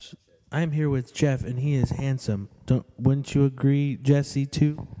I'm here with Jeff, and he is handsome. Wouldn't you agree, Jesse,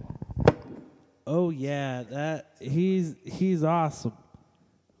 too? Oh, yeah, he's awesome.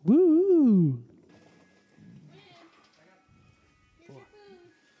 Woo!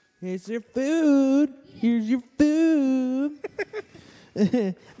 Here's your food. Here's your food.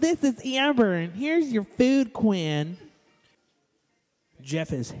 This is Amber, and here's your food, Quinn.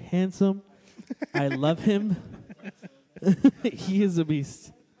 Jeff is handsome. I love him. He is a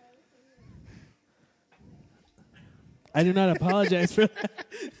beast. I do not apologize for that.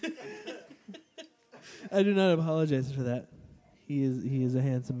 I do not apologize for that. He is a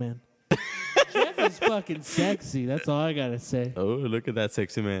handsome man. Jeff is fucking sexy. That's all I gotta say. Oh, look at that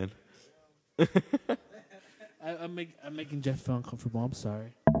sexy man. I'm making Jeff feel uncomfortable. I'm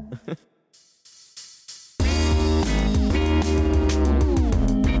sorry.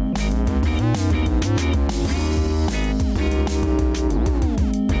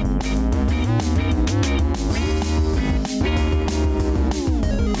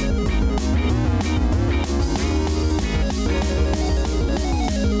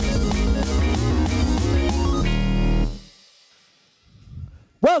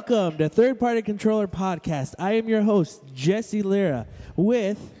 Welcome to Third Party Controller Podcast. I am your host, Jesse Lira,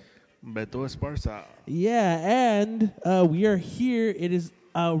 with Beto Esparza. Yeah, and we are here. It is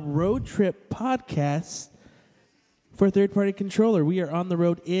a road trip podcast for Third Party Controller. We are on the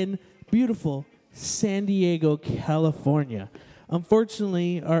road in beautiful San Diego, California.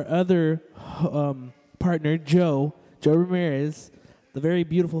 Unfortunately, our other partner, Joe Ramirez, the very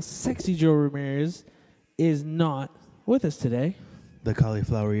beautiful, sexy Joe Ramirez, is not with us today. The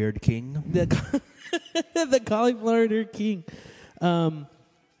cauliflower-eared king. The cauliflower-eared king.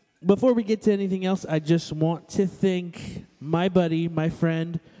 Before we get to anything else, I just want to thank my buddy, my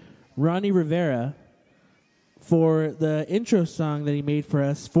friend, Ronnie Rivera, for the intro song that he made for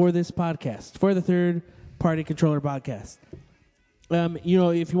us for this podcast, for the Third Party Controller Podcast. If you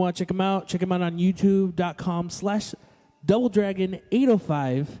want to check him out on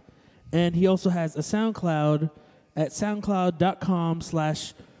youtube.com/DoubleDragon805. And he also has a SoundCloud at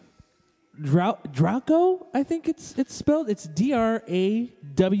soundcloud.com/Drawko, I think it's spelled. It's DRAWKO.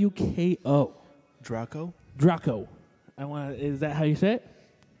 Draco? Drawko. Is that how you say it?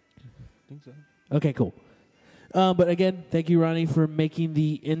 I think so. Okay, cool. But again, thank you, Ronnie, for making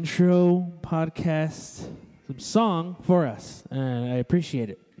the intro podcast song for us. I appreciate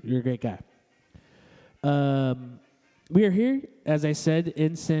it. You're a great guy. We are here, as I said,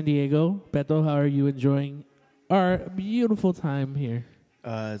 in San Diego. Beto, how are you enjoying our beautiful time here?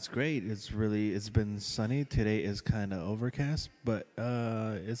 It's great. It's been sunny. Today is kind of overcast, but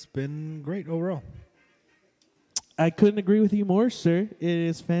it's been great overall. I couldn't agree with you more, sir. It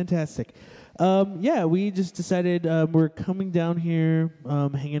is fantastic. We just decided we're coming down here,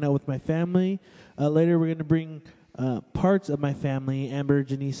 hanging out with my family. Later, we're going to bring parts of my family, Amber,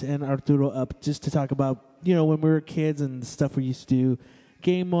 Janice, and Arturo, up just to talk about, when we were kids and the stuff we used to do,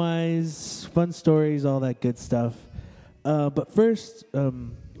 game-wise, fun stories, all that good stuff. But first, a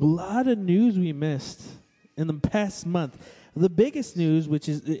lot of news we missed in the past month. The biggest news, which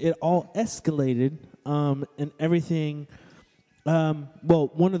is it all escalated and everything.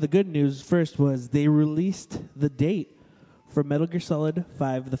 One of the good news first was they released the date for Metal Gear Solid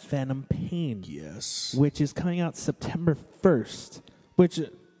 5: The Phantom Pain. Yes. Which is coming out September 1st, which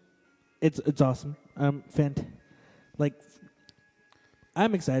it's awesome.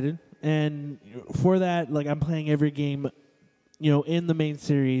 I'm excited, and for that, I'm playing every game, in the main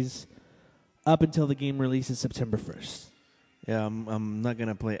series up until the game releases September 1st. Yeah, I'm not going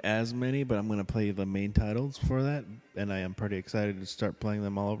to play as many, but I'm going to play the main titles for that, and I am pretty excited to start playing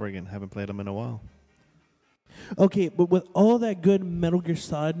them all over again. Haven't played them in a while. Okay, but with all that good Metal Gear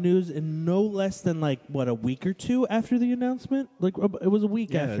Solid news, and no less than, a week or two after the announcement? It was a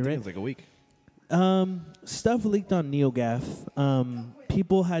week after, I think right? it was like a week. Stuff leaked on NeoGAF.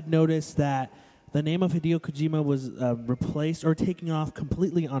 People had noticed that the name of Hideo Kojima was replaced or taking off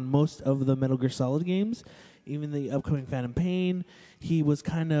completely on most of the Metal Gear Solid games, even the upcoming Phantom Pain. He was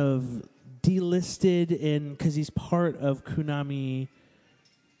kind of delisted because he's part of Konami,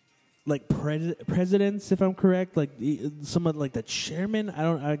 presidents, if I'm correct, someone like the chairman.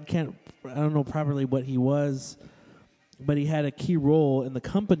 I don't know properly what he was, but he had a key role in the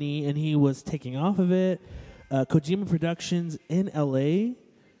company, and he was taking off of it. Kojima Productions in LA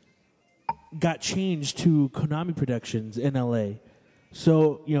got changed to Konami Productions in LA.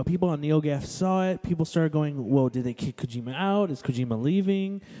 So, people on NeoGAF saw it. People started going, whoa, did they kick Kojima out? Is Kojima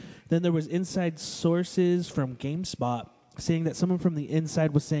leaving? Then there was inside sources from GameSpot saying that someone from the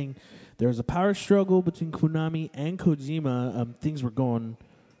inside was saying there was a power struggle between Konami and Kojima. Things were going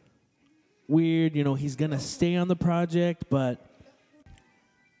weird. He's gonna stay on the project, but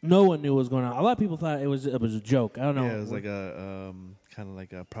no one knew what was going on. A lot of people thought it was a joke. I don't know. Yeah, it was like a kind of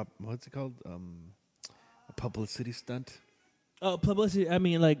like a what's it called? A publicity stunt. Oh, publicity. I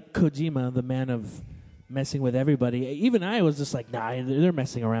mean, like Kojima, the man of messing with everybody. Even I was just like, nah, they're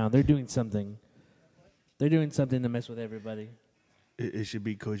messing around. They're doing something. They're doing something to mess with everybody. It should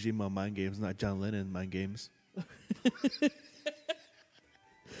be Kojima Mind Games, not John Lennon Mind Games.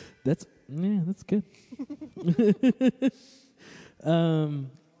 That's good.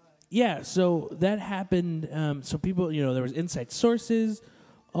 Yeah, so that happened. So people, there was inside sources,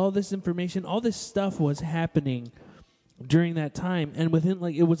 all this information, all this stuff was happening during that time, and within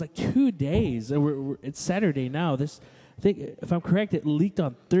it was 2 days. It's Saturday now. I think, if I'm correct, it leaked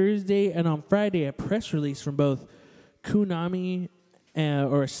on Thursday, and on Friday, a press release from both Konami,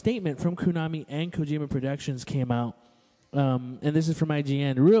 or a statement from Konami and Kojima Productions came out. And this is from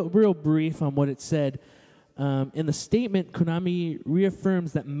IGN. Real brief on what it said. In the statement, Konami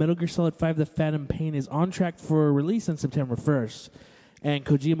reaffirms that Metal Gear Solid 5: The Phantom Pain is on track for release on September 1st, and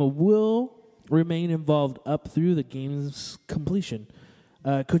Kojima will remain involved up through the game's completion.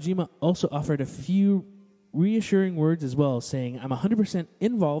 Kojima also offered a few reassuring words as well, saying, "I'm 100%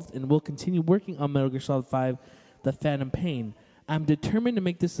 involved and will continue working on Metal Gear Solid 5: The Phantom Pain. I'm determined to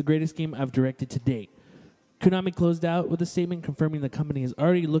make this the greatest game I've directed to date." Konami closed out with a statement confirming the company is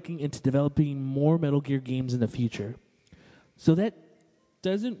already looking into developing more Metal Gear games in the future. So that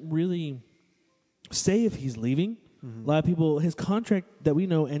doesn't really say if he's leaving. Mm-hmm. A lot of people, his contract that we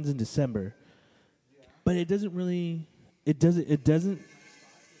know ends in December, but it doesn't really,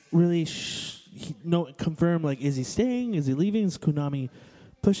 confirm is he staying? Is he leaving? Is Konami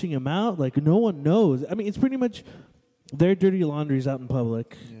pushing him out? No one knows. I mean, it's pretty much their dirty laundry's out in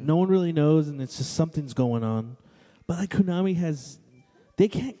public. Yeah. No one really knows, and it's just something's going on. But Konami they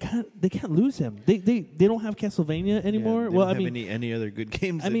can't lose him. They don't have Castlevania anymore. They don't have any other good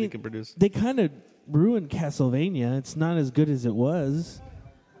games they can produce. They kind of ruined Castlevania. It's not as good as it was.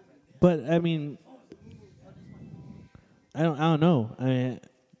 But I mean, I don't know. I mean,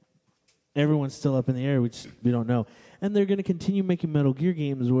 everyone's still up in the air. We don't know. And they're going to continue making Metal Gear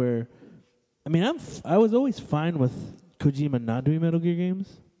games where, I mean, I was always fine with Kojima not doing Metal Gear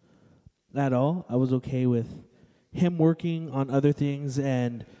games at all. I was okay with him working on other things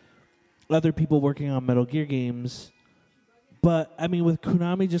and other people working on Metal Gear games. But, I mean, with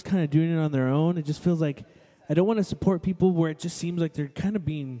Konami just kind of doing it on their own, it just feels like I don't want to support people where it just seems like they're kind of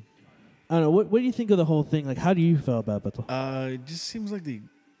being, I don't know. What do you think of the whole thing? How do you feel about it, Beto? It just seems like they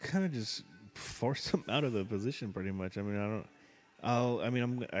kind of just forced him out of the position pretty much. I mean,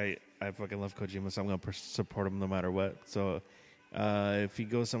 I fucking love Kojima, so I'm going to support him no matter what. So if he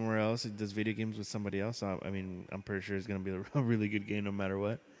goes somewhere else, he does video games with somebody else, I'm pretty sure it's going to be a really good game no matter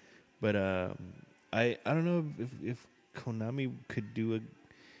what. But I don't know if Konami could do a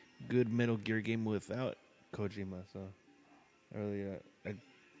good Metal Gear game without Kojima. So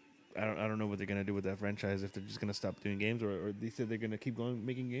I don't know what they're gonna do with that franchise, if they're just gonna stop doing games, or they said they're gonna keep going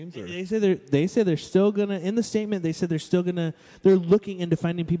making games. Or? They said they're still gonna, in the statement they said they're looking into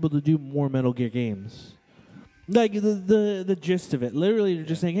finding people to do more Metal Gear games. Like the gist of it, literally they're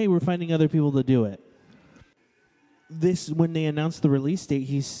just saying, hey, we're finding other people to do it. When they announced the release date,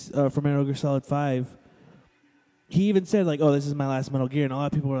 for Metal Gear Solid 5, he even said oh, this is my last Metal Gear, and a lot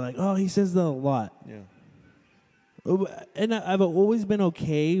of people were like, oh, he says that a lot. Yeah. And I've always been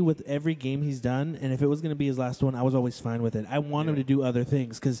okay with every game he's done, and if it was going to be his last one, I was always fine with it. I want him to do other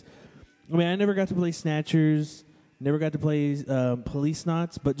things, because, I never got to play Snatchers, never got to play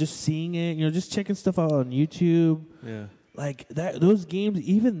Policenauts, but just seeing it, just checking stuff out on YouTube. Yeah. Those games,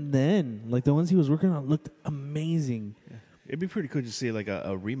 even then, the ones he was working on, looked amazing. Yeah. It'd be pretty cool to see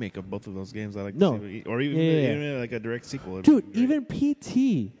a remake of both of those games. Or even a direct sequel. Dude, even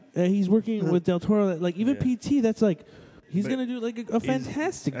PT. He's working with Del Toro. PT, that's he's going to do a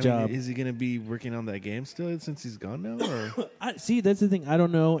fantastic job. Is he going to be working on that game still since he's gone now? Or? See, that's the thing. I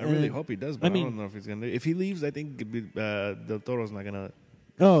don't know. I really hope he does, but I don't know if he's going to. If he leaves, I think Del Toro's not going to.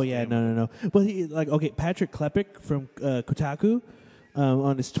 Oh, yeah, no. Well, Patrick Klepek from Kotaku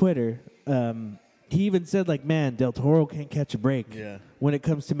on his Twitter, he even said, man, Del Toro can't catch a break when it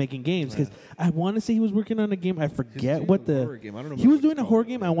comes to making games. Because I want to say he was working on a game. I forget what the... Game. I don't know he was doing a horror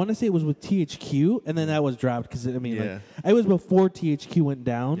game. I want to say it was with THQ, and then that was dropped. Because, it was before THQ went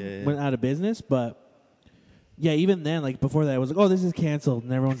down, went out of business. But, yeah, even then, before that, I was like, oh, this is canceled.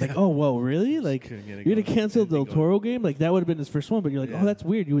 And everyone's like, oh, whoa, really? You're going to cancel Del Toro game? That would have been his first one. But you're like, oh, that's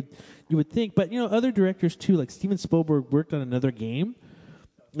weird. You would think. But, other directors, too, Steven Spielberg worked on another game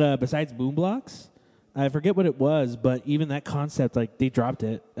besides Boomblocks. I forget what it was, but even that concept, like they dropped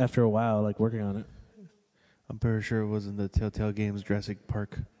it after a while, like working on it. I'm pretty sure it was in the Telltale Games Jurassic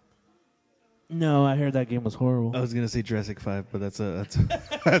Park. No, I heard that game was horrible. I was gonna say Jurassic 5, but that's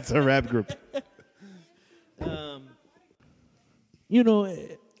that's a rap group. You know,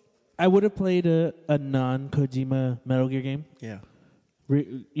 I would have played a non-Kojima Metal Gear game. Yeah.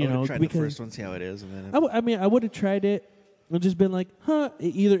 You know, try the first one, see how it is, and then I mean, I would have tried it and just been like,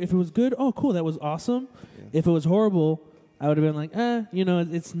 either if it was good, oh, cool, that was awesome. Yeah. If it was horrible, I would have been like, you know,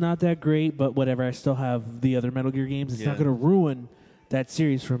 it's not that great, but whatever. I still have the other Metal Gear games. It's not going to ruin that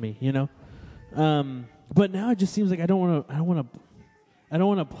series for me, you know. But now it just seems like I don't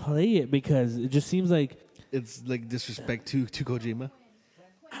want to play it because it just seems like it's like disrespect to Kojima.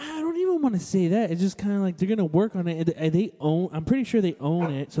 I don't even want to say that. It's just kind of like they're going to work on it. I'm pretty sure they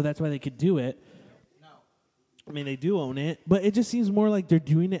own it, so that's why they could do it. I mean, they do own it, but it just seems more like they're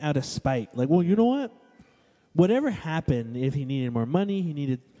doing it out of spite. Like, well, you know what? Whatever happened, if he needed more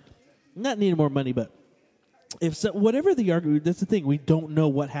money, not needed more money, but whatever the argument, that's the thing. We don't know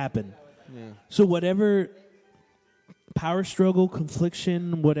what happened. Yeah. So whatever power struggle,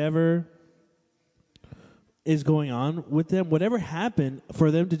 confliction, whatever is going on with them, whatever happened,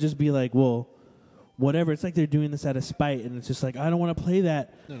 for them to just be like, well, whatever. It's like they're doing this out of spite, and it's just like I don't want to play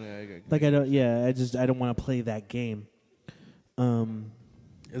that. No, like I don't. Yeah, I don't want to play that game.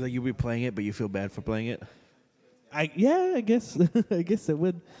 It's like you'll be playing it, but you feel bad for playing it. I guess I guess it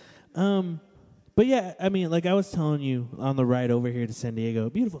would. But yeah, I mean, like I was telling you on the ride over here to San Diego,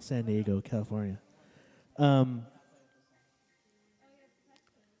 beautiful San Diego, California.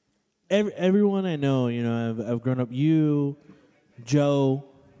 Everyone I know, you know, I've grown up. You, Joe,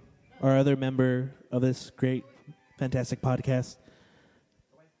 our other member of this great, fantastic podcast.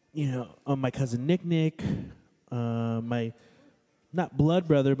 You know, my cousin Nick, my not blood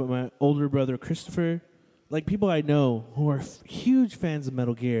brother, but my older brother Christopher. Like people I know who are huge fans of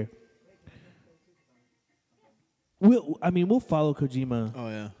Metal Gear. We'll follow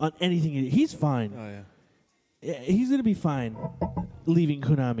Kojima on anything. He's fine. Oh, yeah. He's going to be fine leaving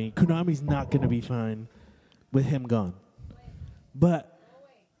Konami. Konami's not going to be fine with him gone. But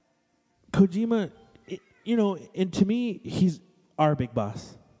Kojima, you know, and to me, he's our big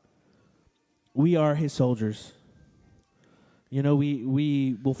boss. We are his soldiers. You know,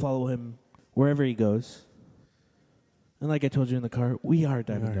 we will follow him wherever he goes. And like I told you in the car, we are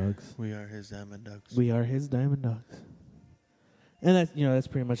Diamond Dogs. We are his Diamond Dogs. We are his Diamond Dogs. And that's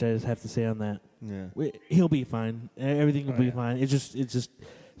pretty much I just have to say on that. Yeah. He'll be fine. Everything will be fine. It just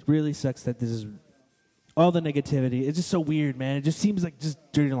really sucks that this is all the negativity. It's just so weird, man. It just seems like just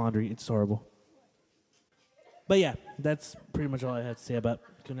dirty laundry. It's horrible. But yeah, that's pretty much all I have to say about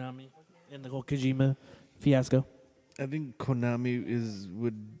Konami and the whole Kojima fiasco. I think Konami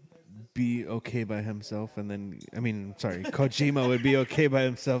would be okay by himself, and then Kojima would be okay by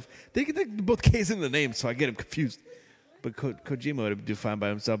himself. They both K's in the name, so I get him confused. But Kojima would do fine by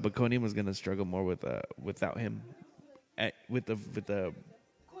himself, but Kojima's gonna struggle more without him, with the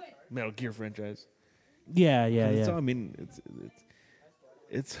Metal Gear franchise. Yeah. I mean,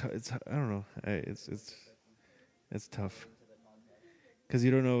 it's I don't know, it's tough because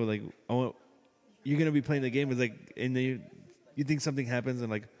you don't know, like, you're gonna be playing the game, it's like, and then you think something happens,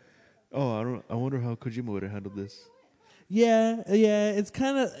 and like, oh, I wonder how Kojima would have handled this. Yeah, it's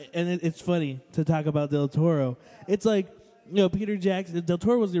kind of, and it's funny to talk about Del Toro. It's like, you know, Peter Jackson, Del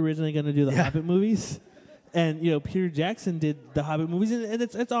Toro was originally going to do the Hobbit movies, and, you know, Peter Jackson did the Hobbit movies, and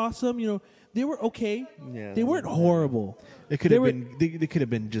it's awesome. You know, they were okay. Yeah, they weren't horrible. It could have been. They could have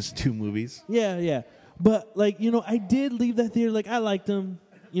been just 2 movies. Yeah. But, like, you know, I did leave that theater. Like, I liked them.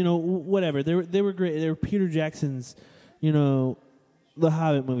 You know, whatever. They were great. They were Peter Jackson's, you know, the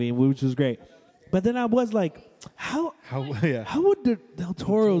Hobbit movie, which was great. But then I was like, how would the Del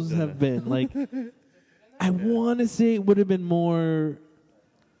Toros have been? Like, I want to say it would have been more,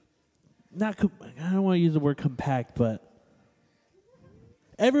 I don't want to use the word compact, but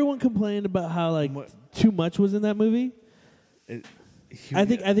everyone complained about how, like, too much was in that movie. I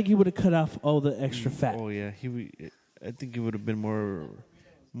think he would have cut off all the extra fat. Oh yeah, I think it would have been more,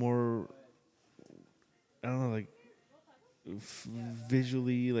 I don't know, like,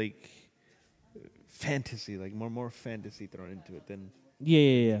 visually, like, fantasy, like more fantasy thrown into it than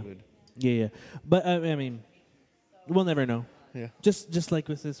yeah. But I mean, we'll never know. Yeah. Just like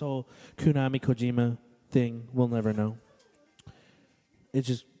with this whole Konami Kojima thing, we'll never know. It's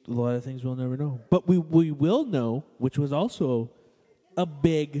just a lot of things we'll never know. But we will know, which was also a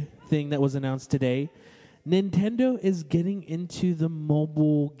big thing that was announced today. Nintendo is getting into the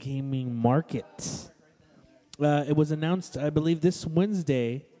mobile gaming market. It was announced, I believe, this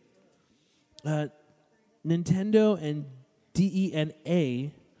Wednesday. Nintendo and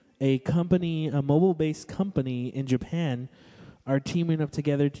DENA, a company, a mobile-based company in Japan, are teaming up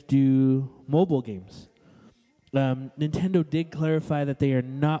together to do mobile games. Nintendo did clarify that they are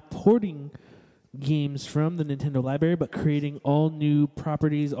not porting games from the Nintendo library, but creating all new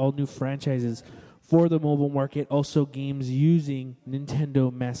properties, all new franchises for the mobile market. Also, games using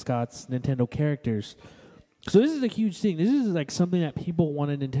Nintendo mascots, Nintendo characters. So this is a huge thing. This is like something that people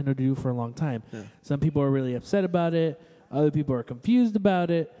wanted Nintendo to do for a long time. Yeah. Some people are really upset about it. Other people are confused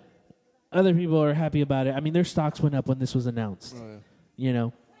about it. Other people are happy about it. I mean, their stocks went up when this was announced. Oh, yeah. You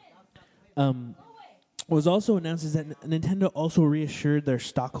know, what was also announced is that Nintendo also reassured their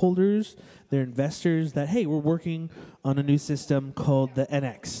stockholders, their investors, that hey, we're working on a new system called the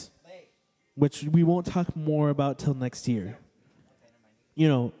NX, which we won't talk more about till next year. You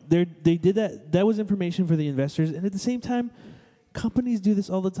know, they did that. That was information for the investors, and at the same time, companies do this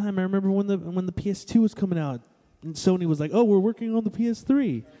all the time. I remember when the PS2 was coming out, and Sony was like, "Oh, we're working on the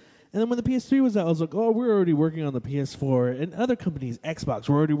PS3." And then when the PS3 was out, I was like, oh, we're already working on the PS4. And other companies, Xbox,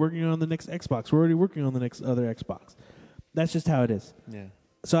 we're already working on the next Xbox. We're already working on the next other Xbox. That's just how it is. Yeah.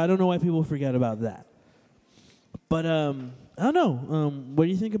 So I don't know why people forget about that. But I don't know. What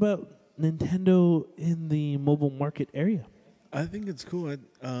do you think about Nintendo in the mobile market area? I think it's cool. Like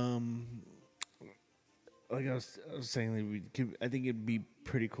I was saying, I think it'd be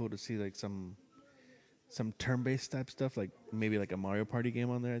pretty cool to see like some turn-based type stuff, like maybe like a Mario Party game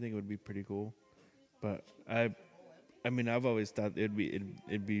on there. I think it would be pretty cool. But I mean, I've always thought it'd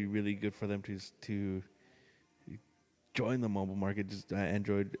be really good for them to join the mobile market, just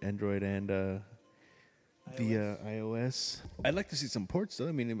Android and the iOS. I'd like to see some ports though.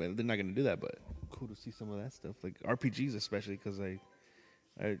 I mean, they're not going to do that, but cool to see some of that stuff, like RPGs especially, because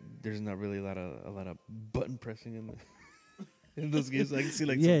there's not really a lot of button pressing in those games. I can see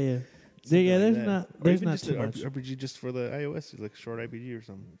like there's not just too an much. RPG just for the iOS, like short RPG or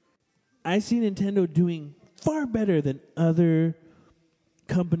something. I see Nintendo doing far better than other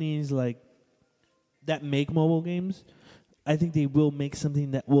companies like that make mobile games. I think they will make something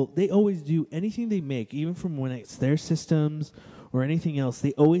that will. They always do anything they make, even from when it's their systems or anything else.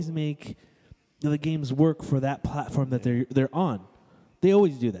 They always make the games work for that platform that they're on. They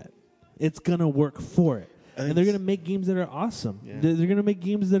always do that. It's gonna work for it. And they're going to make games that are awesome. Yeah. They're going to make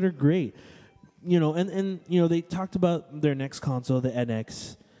games that are great. You know, and you know, they talked about their next console, the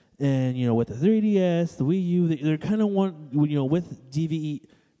NX, and you know, with the 3DS, the Wii U, they're kind of with DVE,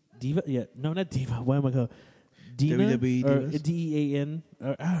 Diva, yeah, no, not Diva. Why am I calling Dina WWE or Divas? DEAN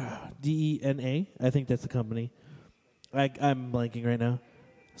or DENA? I think that's the company. I'm blanking right now.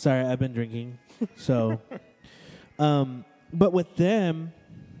 Sorry, I've been drinking. So, but with them.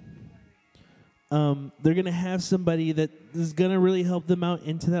 They're going to have somebody that is going to really help them out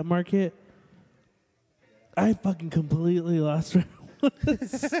into that market. I fucking completely lost.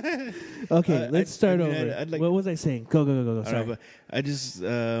 Okay, let's start over. What was I saying? Go. Sorry. I just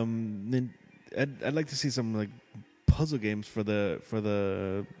I'd like to see some like puzzle games for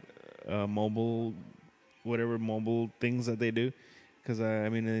the mobile, whatever mobile things that they do. Because I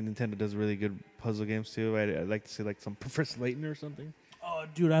mean, Nintendo does really good puzzle games too. I'd like to see like some Professor Layton or something. Oh,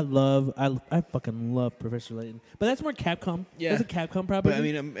 dude, I fucking love Professor Layton. But that's more Capcom. Yeah. That's a Capcom property. But I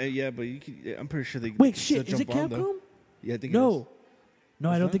mean, I'm pretty sure they. Wait, shit, is it Capcom? Yeah, I think no. it is.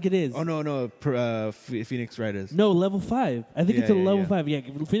 No, I don't think it is. Oh, no. Phoenix Wright is. No, Level 5. I think it's a Level 5. Yeah,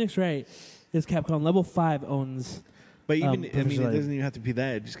 Phoenix Wright is Capcom. Level 5 owns. But even it doesn't even have to be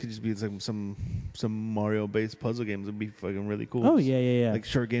that. It just could just be like some Mario-based puzzle games. It'd be fucking really cool. Oh, yeah. Like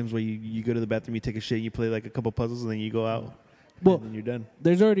short games where you go to the bathroom, you take a shit, you play like a couple puzzles, and then you go out. Well, and then you're done.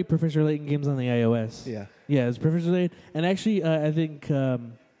 There's already Professor Layton games on the iOS. Yeah. Yeah, it's Professor Layton. And actually, I think...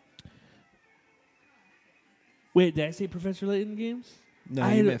 wait, did I say Professor Layton games? No,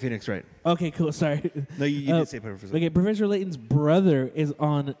 you meant Phoenix Wright. Okay, cool. Sorry. No, you did say Professor Layton. Okay, Professor Layton's brother is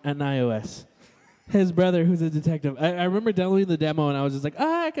on an iOS. His brother, who's a detective. I remember downloading the demo, and I was just like,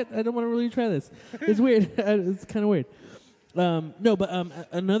 I don't want to really try this. It's weird. It's kind of weird. No, but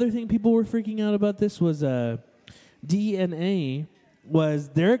another thing people were freaking out about this was DNA was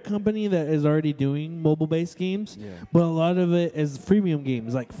they're a company that is already doing mobile-based games, but a lot of it is freemium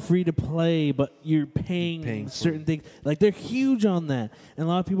games, like free to play, but you're paying certain things. Like they're huge on that, and a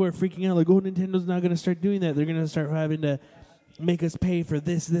lot of people are freaking out, like, oh, Nintendo's not going to start doing that. They're going to start having to make us pay for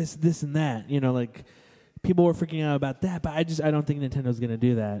this, and that. You know, like people were freaking out about that, but I don't think Nintendo's going to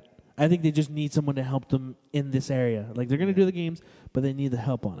do that. I think they just need someone to help them in this area. Like they're going to do the games, but they need the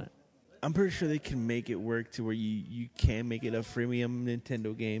help on it. I'm pretty sure they can make it work to where you can make it a freemium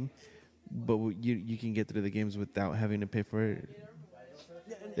Nintendo game, but you can get through the games without having to pay for it.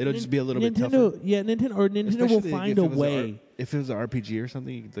 It'll just be a little bit Nintendo, tougher. Yeah, Nintendo will Especially find if a it was way. If it was an RPG or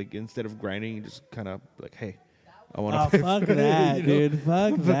something, like instead of grinding, you just kind of like, hey, I want Oh, to pay fuck for it, that, you know? dude.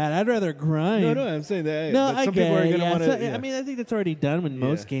 Fuck that. I'd rather grind. No, I'm saying that. No, but I some get people are it. gonna Yeah. want So, to. I mean, I think that's already done with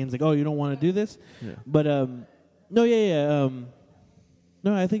most Yeah. games. Like, oh, you don't want to do this, Yeah. but no, yeah.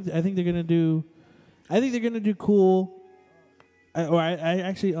 No, I think they're gonna do. I think they're gonna do cool. I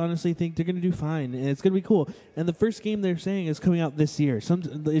actually honestly think they're gonna do fine, and it's gonna be cool. And the first game they're saying is coming out this year.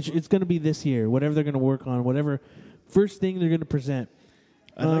 It's gonna be this year. Whatever they're gonna work on, whatever first thing they're gonna present.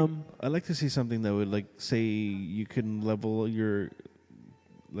 I'd like to see something that would like say you can level your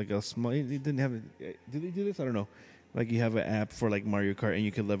like a small. It didn't have. Do they do this? I don't know. Like you have an app for like Mario Kart, and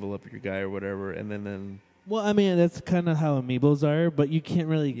you can level up your guy or whatever, and then Well, I mean, that's kind of how amiibos are, but you can't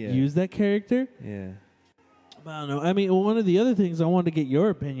really Yeah. use that character. yeah. I don't know. I mean, one of the other things I wanted to get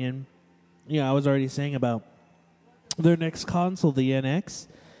your opinion. Yeah, I was already saying about their next console, the NX.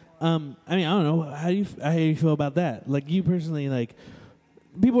 I mean, I don't know. How do you feel about that? Like you personally, like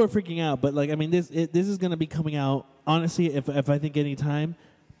people are freaking out, but like I mean, this is going to be coming out. Honestly, if I think any time,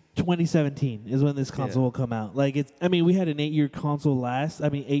 2017 is when this console Yeah. will come out. Like it's. I mean, we had an 8-year console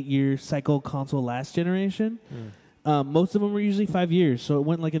 8-year cycle console last generation. Most of them were usually 5 years, so it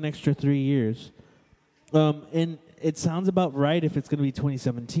went like an extra 3 years. And it sounds about right if it's going to be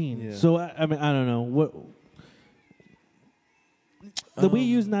 2017. Yeah. So I mean, I don't know what the Wii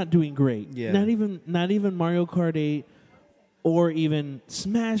U's not doing great. Yeah. Not even Mario Kart 8 or even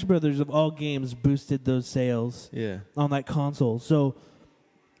Smash Brothers of all games boosted those sales Yeah. on that console. So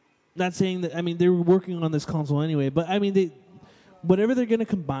not saying that. I mean, they were working on this console anyway, but I mean whatever they're going to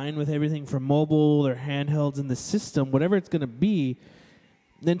combine with everything from mobile or handhelds in the system, whatever it's going to be.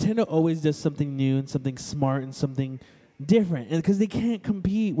 Nintendo always does something new and something smart and something different, and because they can't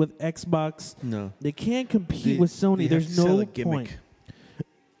compete with Xbox, No. they can't compete with Sony. They have There's to sell no a gimmick. point.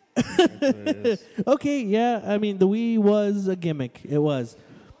 That's what it is. Okay, yeah, I mean the Wii was a gimmick. It was.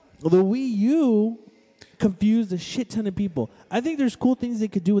 The Wii U confused a shit ton of people. I think there's cool things they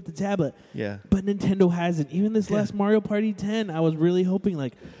could do with the tablet. Yeah. But Nintendo hasn't. Even this Yeah. last Mario Party 10, I was really hoping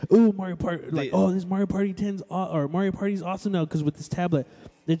like, ooh, Mario Party, like, They- oh, this Mario Party 10's or Mario Party's awesome now because with this tablet,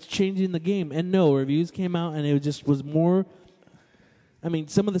 it's changing the game. And no, reviews came out and it just was more. I mean,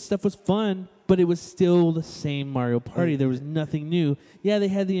 some of the stuff was fun, but it was still the same Mario Party. There was nothing new. Yeah, they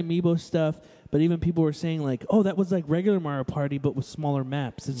had the amiibo stuff, but even people were saying like, oh, that was like regular Mario Party, but with smaller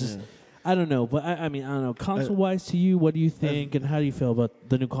maps. It's just. Yeah. I don't know, but I mean, I don't know. Console-wise, to you, what do you think, and how do you feel about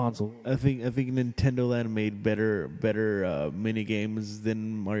the new console? I think Nintendo Land made better mini games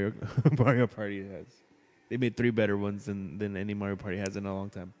than Mario Mario Party has. They made 3 better ones than any Mario Party has in a long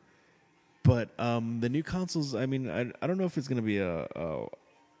time. But the new consoles, I mean, I don't know if it's gonna be a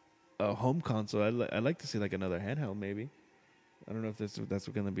home console. I'd like to see like another handheld maybe. I don't know if that's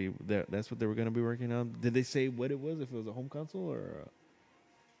what gonna be. That's what they were gonna be working on. Did they say what it was? If it was a home console or?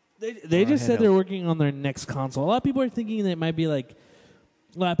 They just said handheld. they're working on their next console. A lot of people are thinking that it might be like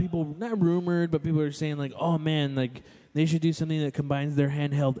a lot of people, not rumored, but people are saying like, oh man, like they should do something that combines their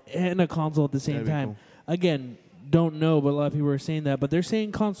handheld and a console at the same That'd be time. cool. Again, don't know, but a lot of people are saying that. But they're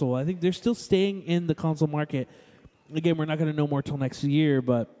saying console. I think they're still staying in the console market. Again, we're not going to know more till next year,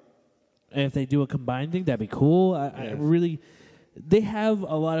 but if they do a combined thing, that'd be cool. I really, they have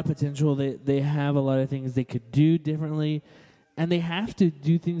a lot of potential. They have a lot of things they could do differently, and they have to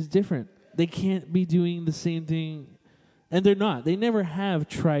do things different. They can't be doing the same thing, and they're not. They never have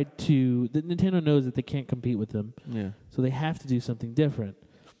tried to. Nintendo knows that they can't compete with them, Yeah. so they have to do something different.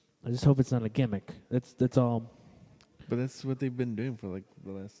 I just hope it's not a gimmick. That's all. But that's what they've been doing for like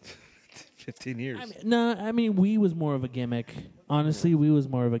the last 15 years. I mean, Wii was more of a gimmick. Honestly, Wii was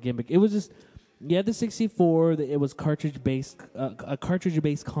more of a gimmick. It was just, you had the 64. It was cartridge-based, a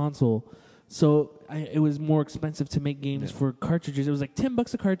cartridge-based console. So it was more expensive to make games for cartridges. It was like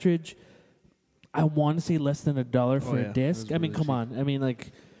 $10 a cartridge. I want to say less than $1 for a disc. It was I mean, really come cheap. on. I mean,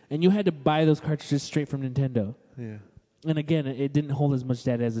 like, and you had to buy those cartridges straight from Nintendo. Yeah. And again, it didn't hold as much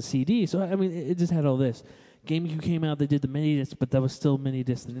data as a CD. So, I mean, it just had all this. GameCube came out, they did the mini disc, but that was still mini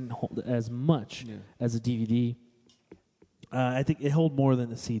disc. They didn't hold as much as a DVD. I think it held more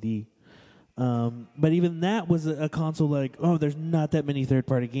than a CD. But even that was a console like, oh, there's not that many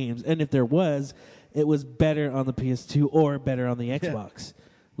third-party games. And if there was, it was better on the PS2 or better on the Xbox.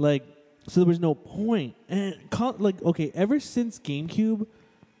 Like, so there was no point. And, ever since GameCube,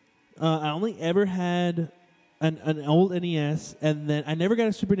 I only ever had an old NES, and then I never got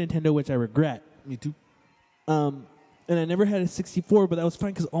a Super Nintendo, which I regret. Me too. And I never had a 64, but that was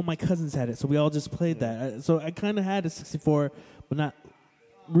fine because all my cousins had it, so we all just played that. So I kind of had a 64, but not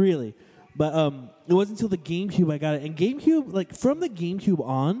really. But it wasn't until the GameCube I got it. And GameCube, like from the GameCube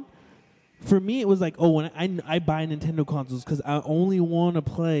on, for me it was like, oh, when I buy Nintendo consoles because I only want to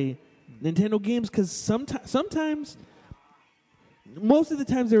play Nintendo games because sometimes, most of the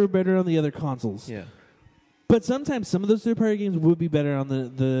times they were better on the other consoles. Yeah. But sometimes some of those third-party games would be better on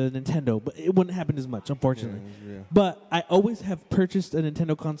the Nintendo, but it wouldn't happen as much, unfortunately. Yeah. But I always have purchased a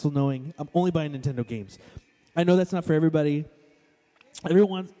Nintendo console knowing I'm only buying Nintendo games. I know that's not for everybody.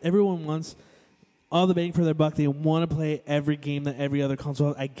 Everyone wants all the bang for their buck. They want to play every game that every other console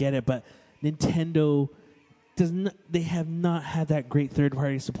has. I get it, but Nintendo they have not had that great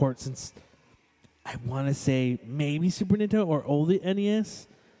third-party support since, I want to say, maybe Super Nintendo or old NES.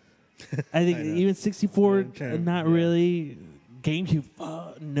 I think even 64, not really. GameCube,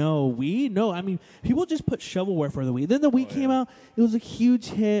 no. Wii, no. I mean, people just put shovelware for the Wii. Then the Wii came out. It was a huge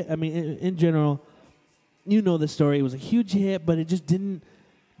hit. I mean, in general, you know the story. It was a huge hit, but it just didn't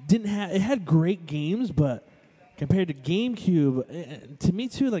have. It had great games, but compared to GameCube, to me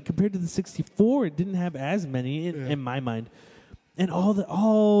too, like compared to the 64, it didn't have as many in my mind. And all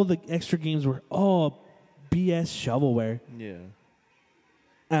the extra games were all BS shovelware. Yeah.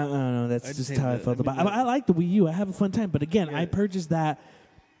 I don't know. That's just how I felt about it. I like the Wii U. I have a fun time. But again, I purchased that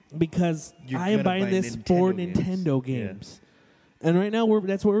because I am buying this for Nintendo games. And right now,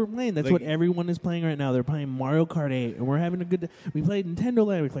 that's what we're playing. That's what everyone is playing right now. They're playing Mario Kart 8. And we're having a good... We played Nintendo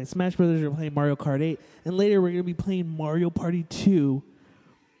Land. We played Smash Brothers. We're playing Mario Kart 8. And later, we're going to be playing Mario Party 2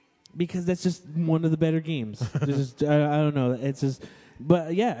 because that's just one of the better games. I don't know. It's just...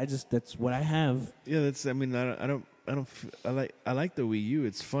 But yeah, that's what I have. Yeah, that's... I mean, I like the Wii U.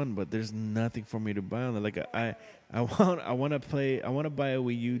 It's fun, but there's nothing for me to buy on it. Like I want to buy a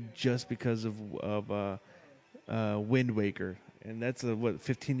Wii U just because of Wind Waker, and that's a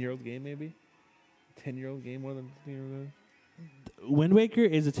 15-year-old game, maybe 10-year-old game, more than 15-year-old game. Wind Waker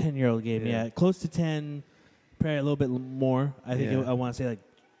is a 10-year-old game. Yeah, close to 10, probably a little bit more. I think I want to say like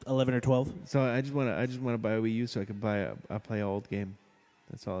 11 or 12. So I just want to buy a Wii U so I can play an old game.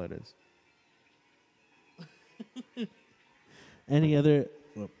 That's all it is. Any other...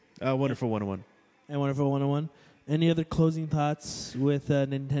 Wonderful 101. And Wonderful 101. Any other closing thoughts with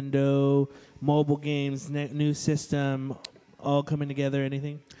Nintendo, mobile games, new system, all coming together?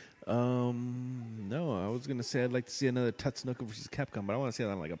 Anything? No, I was going to say I'd like to see another Tatsunoko versus Capcom, but I want to see it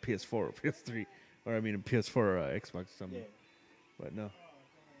on like a PS4 or PS3. Or, I mean, a PS4 or Xbox or something. Yeah. But no.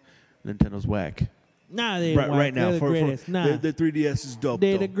 Nintendo's whack. Nah, they right now. They're the greatest. The 3DS is dope.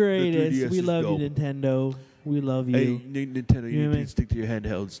 They're the greatest. We love you, Nintendo. We love you. Hey, Nintendo, you need to stick to your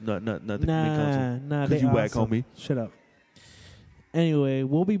handhelds, not the console. Nah, because you whack, homie. Shut up. Anyway,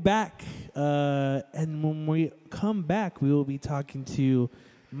 we'll be back, and when we come back, we will be talking to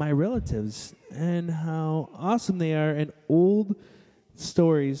my relatives and how awesome they are, and old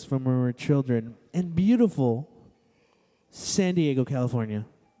stories from when we were children in beautiful San Diego, California.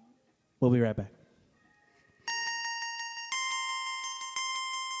 We'll be right back.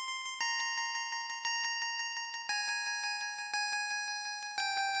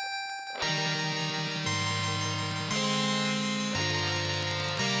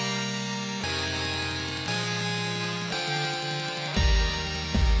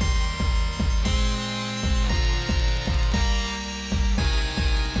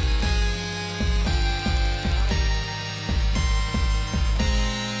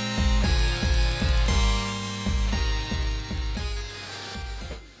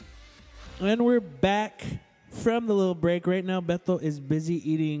 And we're back from the little break. Right now, Bethel is busy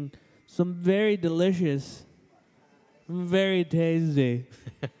eating some very delicious, very tasty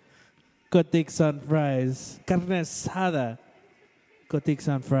cotix on fries. Carne asada cotix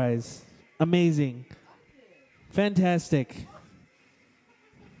on fries. Amazing. Fantastic.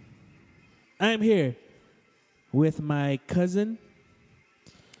 I'm here with my cousin,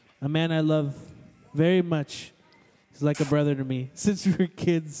 a man I love very much. He's like a brother to me since we were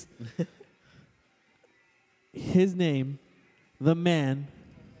kids. His name, the man,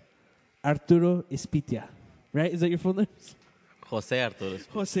 Arturo Espitia. Right? Is that your full name? Jose Arturo.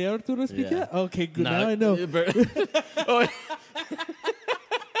 Jose Arturo Espitia? Yeah. Okay, good. Now I know.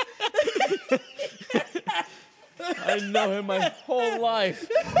 I know him my whole life.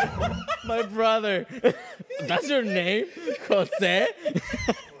 My brother. That's your name? Jose?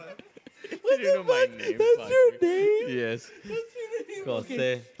 You know my name. That's your name? Yes. That's your name. Jose.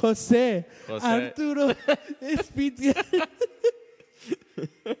 Okay. Jose. Arturo Espitia.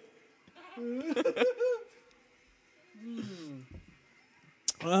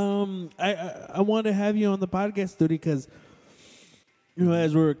 I want to have you on the podcast, dude, because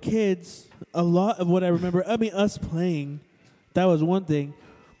as we were kids, a lot of what I remember, I mean, us playing, that was one thing.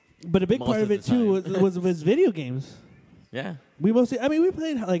 But a big Most part of of it the too time. was video games. Yeah. We mostly, I mean, we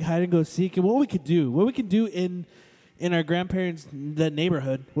played like hide and go seek, and what we could do in our grandparents' the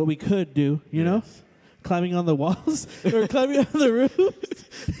neighborhood, what we could do, you know, Yes. climbing on the walls or climbing on the roofs,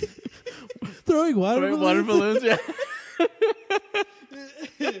 throwing water Throwing water balloons, yeah.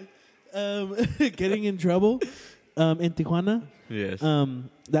 getting in trouble in Tijuana. Yes.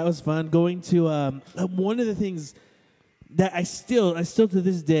 That was fun. Going to one of the things that I still to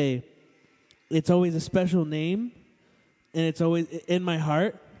this day, it's always a special name, and it's always in my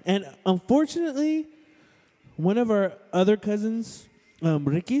heart. And unfortunately, one of our other cousins,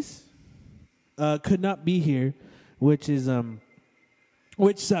 Ricky's, could not be here, which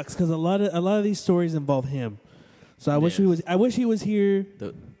sucks because a lot of these stories involve him. So I wish Yes. he was here.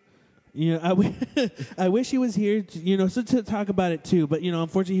 You know, I wish he was here, so to talk about it too. But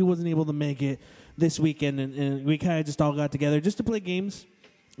unfortunately, he wasn't able to make it this weekend, and we kind of just all got together just to play games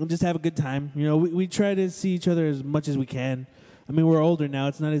and just have a good time. We try to see each other as much as we can. I mean, we're older now;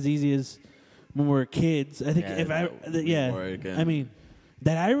 it's not as easy as when we were kids. I think I mean,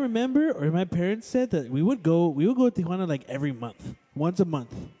 that I remember, or my parents said that we would go to Tijuana like every month, once a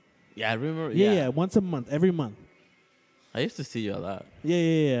month. Yeah, I remember. Yeah, once a month, every month. I used to see you a lot.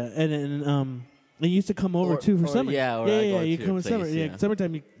 Yeah. And they used to come over too for summer. Or I go You to come your in summer. place, Yeah, yeah.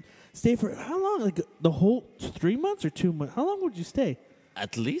 summertime. You stay for how long? Like the whole 3 months or 2 months? How long would you stay?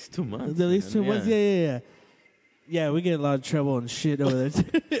 At least 2 months. At least 2 man, months. Yeah. Yeah, we get a lot of trouble and shit over there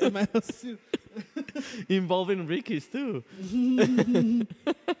too. In my house too. Involving Ricky's too.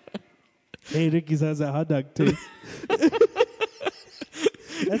 Hey, Ricky's has that hot dog taste.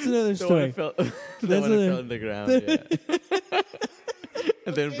 That's another The one story. that fell, the That's one that a- fell on the ground. Yeah.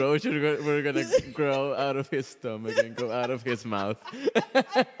 And then roaches were gonna grow out of his stomach and go out of his mouth.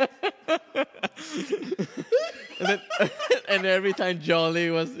 and every time Jolly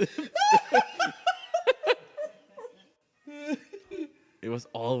was, it was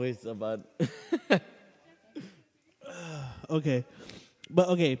always about. Okay. But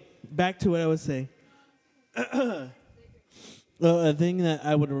okay, back to what I was saying. Well, a thing that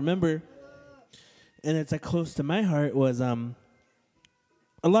I would remember, and it's like close to my heart, was a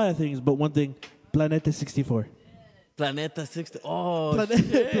lot of things, but one thing, Planeta 64. Planeta 60. Oh,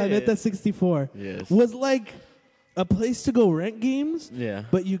 Planeta, shit. Planeta 64 Yes. was like a place to go rent games, Yeah.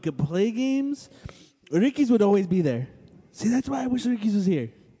 but you could play games. Ricky's would always be there. See, that's why I wish Ricky's was here,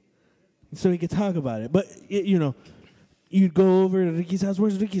 so he could talk about it. But you'd go over to Ricky's house.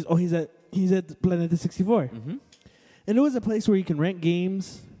 Where's Ricky's? Oh, he's at Planeta 64. Mm-hmm. And it was a place where you can rent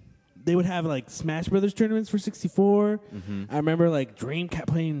games. They would have like Smash Brothers tournaments for 64. Mm-hmm. I remember like Dreamcast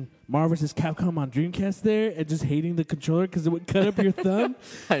playing Marvel vs. Capcom on Dreamcast there and just hating the controller because it would cut up your thumb.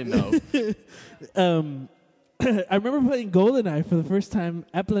 I know. I remember playing GoldenEye for the first time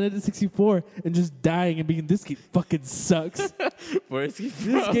at Planeta 64 and just dying and being, this game fucking sucks. Where is he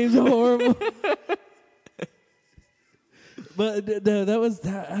This from? game's horrible. But that was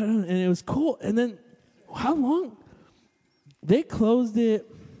that. I don't know, and it was cool. And then, how long? They closed it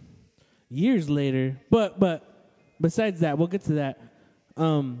years later. But besides that, we'll get to that.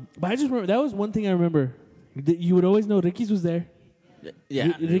 But I just remember that was one thing I remember. That you would always know Ricky's was there. Yeah,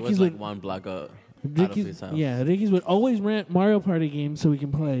 it Ricky's was like would- one block out of Ricky's, his house. yeah, Ricky's would always rent Mario Party games so we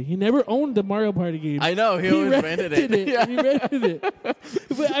can play. He never owned the Mario Party game. I know, he always rented it. Yeah. He rented it.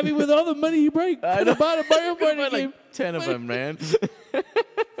 But, I mean, with all the money he brought, I could know. have bought a Mario Party Bought game. like 10 of them, man.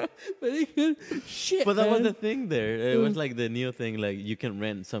 But he could. Shit, But that was man. the thing there. It was like the new thing, like you can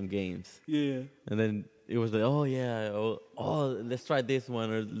rent some games. Yeah. And then it was like, oh, yeah, let's try this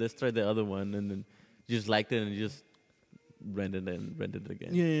one or let's try the other one. And then you just liked it and you just rented it again.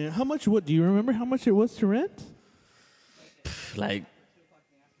 Yeah. How much? What do you remember? How much it was to rent? Like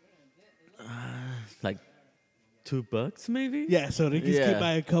 $2 maybe? Yeah. So Ricky's Yeah. could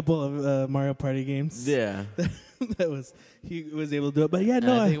buy a couple of Mario Party games. Yeah. He was able to do it. But yeah, And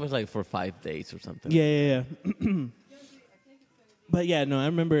no. I think it was like for 5 days or something. Yeah. But yeah, no, I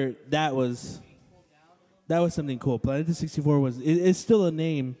remember that was something cool. Planeta 64 it's still a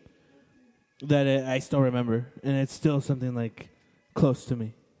name that I still remember, and it's still something like close to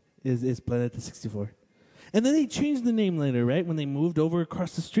me. Is Planeta 64, and then they changed the name later, right? When they moved over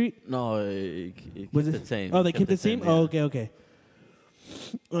across the street, No, it kept was it the same. Oh, they kept the same. yeah. Oh, okay.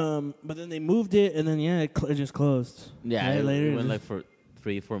 But then they moved it, and then it just closed. Yeah, Right, it later went like for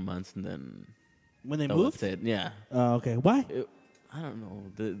 3-4 months, and then when they that moved. was it. Yeah, Oh, okay. Why? I don't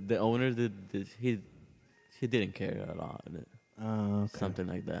know. The owner he didn't care a lot. Oh, okay. Something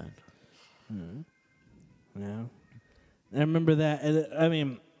like that. Yeah. I remember that. And, I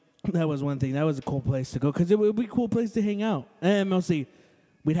mean, that was one thing. That was a cool place to go because it would be a cool place to hang out. And mostly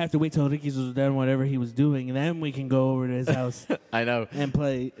we'd have to wait till Ricky's was done whatever he was doing, and then we can go over to his house I know, and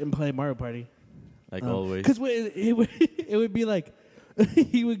play Mario Party. like always. Because it would be like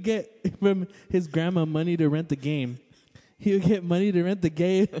he would get from his grandma money to rent the game. He would get money to rent the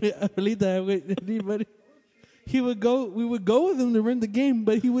game. We would go with him to rent the game,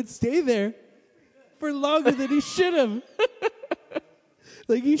 but he would stay there for longer than he should have.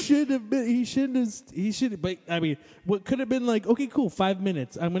 Like he shouldn't have been. He should. But I mean, what could have been like? Okay, cool. 5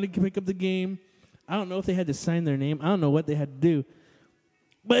 minutes. I'm gonna pick up the game. I don't know if they had to sign their name. I don't know what they had to do.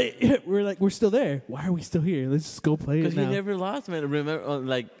 But we're still there. Why are we still here? Let's just go play it Because now. he never lost, man. Remember,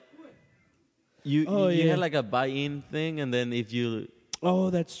 like you had like a buy-in thing, and then if you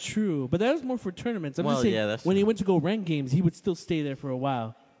Oh, that's true. But that was more for tournaments. I'm Well, just saying, yeah, that's when he true. went to go rent games, he would still stay there for a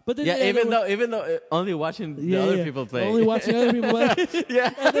while. But then yeah, even though only watching the other people play, only watching other people play.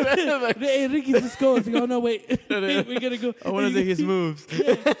 yeah, like, Hey, Ricky, let's go. It's like, oh no, wait, we gotta go. I want to see his moves.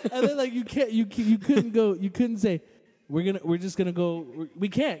 Yeah. And then like you couldn't go. You couldn't say we're just gonna go. We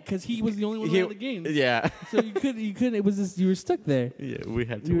can't because he was the only one who had the game. Yeah, So you couldn't. It was just you were stuck there. yeah, we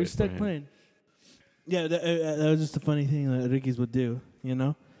had to. You were wait for stuck him. playing. Yeah, that was just a funny thing that Ricky's would do. You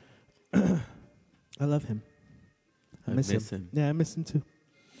know, I love him. I miss him. Yeah, I miss him too.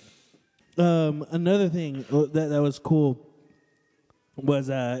 Another thing that was cool was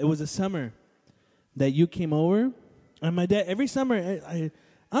it was a summer that you came over, and my dad every summer I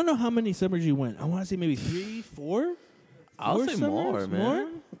don't know how many summers you went. I want to say maybe 3, 4. I'll 4 say summers? more,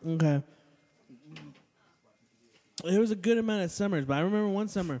 man. More? Okay. There was a good amount of summers, but I remember one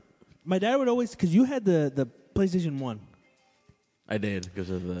summer, my dad would always because you had the PlayStation 1. I did because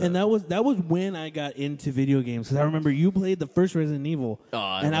of the. And that was when I got into video games. Because I remember you played the first Resident Evil,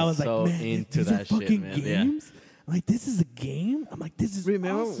 and I was so like, man, into these that are fucking shit, man. games. I'm like, this is a game. I'm like, this is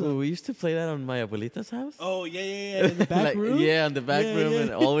Remember awesome. when we used to play that on my abuelita's house? Oh yeah, in the back Like, room. Yeah, in the back Yeah, room, yeah.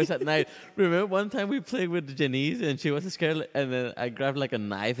 and always at night. Remember one time we played with Janice, and she was scared, and then I grabbed like a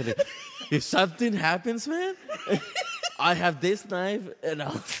knife, and if something happens, man, I have this knife, and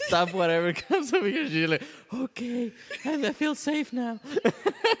I'll stop whatever comes over here. She's like, okay, and I feel safe now.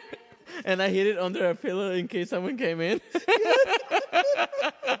 And I hid it under a pillow in case someone came in.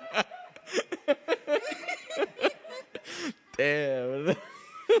 Damn.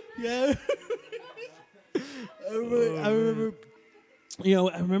 Yeah. I remember. You know,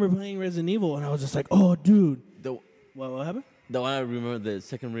 I remember playing Resident Evil, and I was just like, oh, dude. The What happened? the one I remember, the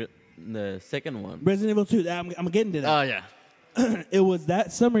second one. Resident Evil 2. I'm getting to that. Oh yeah. It was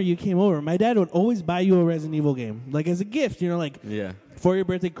that summer you came over. My dad would always buy you a Resident Evil game, like as a gift. You know, like Yeah. for your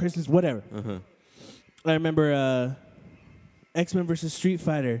birthday, Christmas, whatever. Uh-huh. I remember X-Men versus Street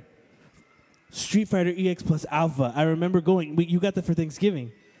Fighter EX plus Alpha. I remember going. You got that for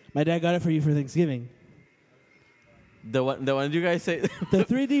Thanksgiving. My dad got it for you for Thanksgiving. The one you guys say. The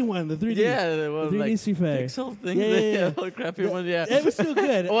 3D one. The 3D. Yeah, the one 3D like Street Fighter. pixel thing. Yeah. All crappy one. Yeah. It was still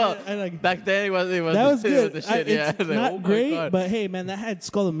good. Well, I like back then it was that was it good. the shit. It's Like, not oh my great, God. but hey, man, that had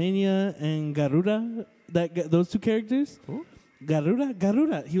Skullomania and Garuda. Those two characters. Who?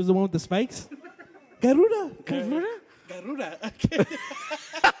 Garuda. He was the one with the spikes. Garuda. I can't.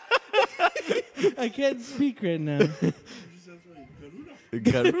 I can't speak right now.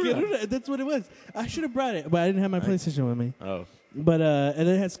 Garuda. Garuda. That's what it was. I should have brought it, but I didn't have my PlayStation with me. Oh. But and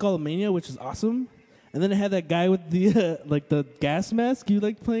then it had Skullomania, which is awesome. And then it had that guy with the like the gas mask you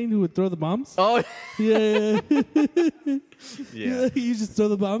liked playing, who would throw the bombs. Oh. Yeah. Yeah. You just throw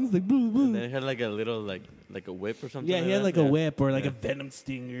the bombs like boom, boom. And then it had like a little like a whip or something. Yeah, he had like that. a whip or like Yeah. a venom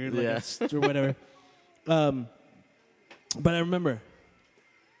stinger, like Yeah. or whatever. But I remember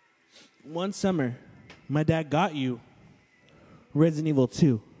one summer, my dad got you Resident Evil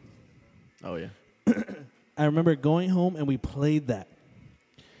 2. Oh yeah. I remember going home and we played that.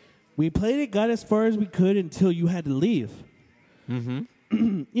 We played it, got as far as we could until you had to leave. Mm-hmm.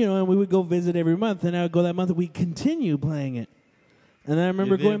 You know, and we would go visit every month, and I would go that month, and we'd continue playing it. And then I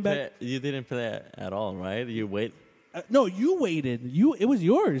remember going back. You didn't play at all, right? You wait. No, you waited. It was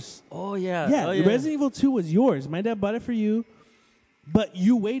yours. Oh yeah. Yeah, Oh, yeah. Resident Evil 2 was yours. My dad bought it for you, but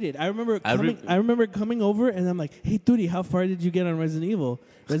you waited. I remember I remember coming over, and I'm like, "Hey, Turi, how far did you get on Resident Evil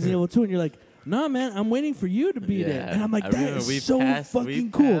 2?" And you're like, "Nah, man, I'm waiting for you to beat it." Yeah. And I'm like, I "That remember is we so passed- we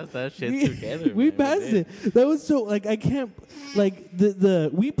fucking cool." passed that shit together, We man. We passed did. it. That was so like I can't like the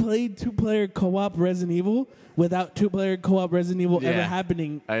we played 2-player co-op Resident Evil without 2-player co-op Resident Evil ever Yeah.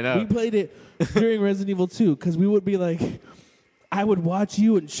 happening. I know. We played it during Resident Evil 2 because we would be like. I would watch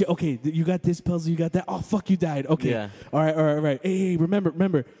you and shit. Okay, you got this puzzle, you got that. Oh, fuck, you died. Okay. Yeah. All right. Hey,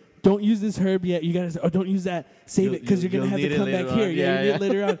 remember. Don't use this herb yet. You gotta. Oh, don't use that. Save it because you're gonna you'll have need to it come back later here. on. Yeah, you need it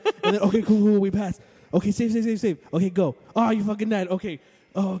later on. And then okay, cool. We pass. Okay, save. Oh, you fucking died. Okay,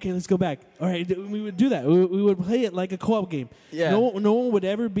 oh, okay, let's go back. All right, we would do that. We would play it like a co-op game. Yeah. No one would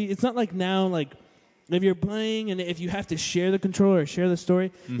ever be. It's not like now, like if you're playing and if you have to share the controller or share the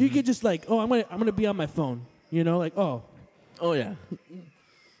story, you could just like, oh, I'm gonna be on my phone. You know, like oh, yeah.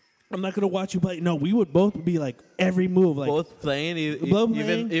 I'm not gonna watch you play. No, we would both be like every move, like Both playing, Both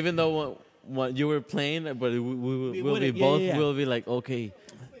playing. even though what you were playing, but we'll be wouldn't. both Yeah. will be like, okay,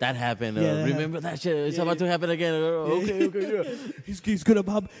 that happened. Yeah, that remember that shit? It's about to happen again. Okay, yeah. he's gonna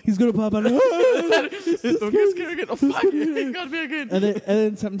pop. He's gonna pop out. Don't get scared again. Oh fuck! It got me again. And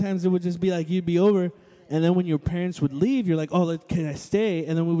then sometimes it would just be like you'd be over, and then when your parents would leave, you're like, oh, can I stay?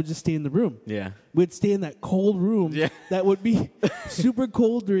 And then we would just stay in the room. Yeah. We'd stay in that cold room Yeah. that would be super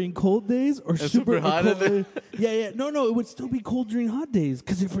cold during cold days or super hot in cold. Yeah. No, it would still be cold during hot days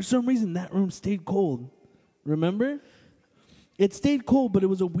because for some reason that room stayed cold. Remember? It stayed cold, but it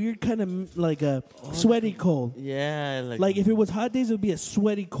was a weird kind of like a sweaty cold. Yeah. Like if it was hot days, it would be a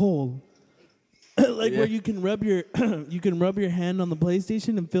sweaty cold. Like where you can rub your hand on the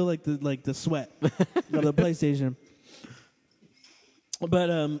PlayStation and feel like the sweat of the PlayStation.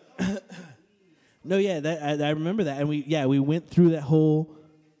 But no, yeah, that I remember that, and we went through that whole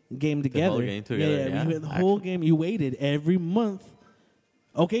game together. The whole game together. Yeah. We went the whole game. You waited every month.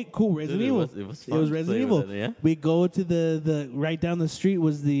 Okay, cool. Resident Evil. It was fun to Resident play Evil. with it, yeah. We go to the right down the street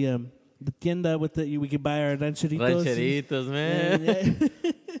was the tienda with we could buy our rancheritos. Rancheritos, man. Yeah.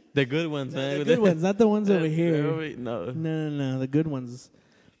 The good ones, man. The good ones, not the ones over here. No. No, the good ones.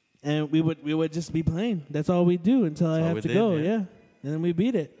 And we would just be playing. That's all we do until I have to go. Yeah, and then we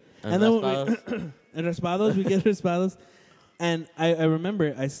beat it. And then and Raspados, we get Raspados. And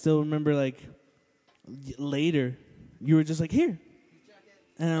I still remember like later, you were just like here.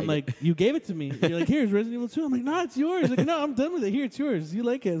 And I'm like, you gave it to me. And you're like, here's Resident Evil 2. I'm like, no, it's yours. Like, no, I'm done with it. Here, it's yours. You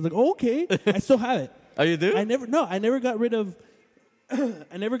like it. I was like, okay. I still have it. Oh, you do? I never got rid of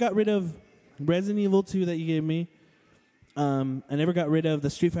I never got rid of Resident Evil 2 that you gave me. I never got rid of the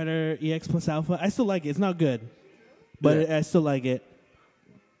Street Fighter EX Plus Alpha. I still like it. It's not good, but I still like it.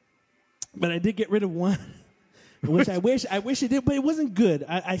 But I did get rid of one, which I wish it did, but it wasn't good.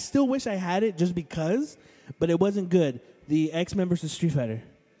 I still wish I had it just because, but it wasn't good. The X-Men versus Street Fighter,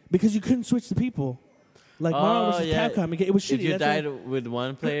 because you couldn't switch the people. Like Marvel versus Capcom, it was shitty. If you died with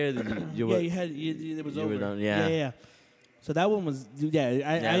one player, then you were... it was over. Were done, yeah. So that one was,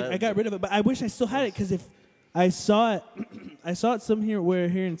 I got rid of it, but I wish I still had it, because if I saw it, I saw it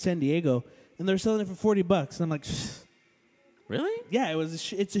here in San Diego, and they're selling it for $40, and I'm like, really? Yeah,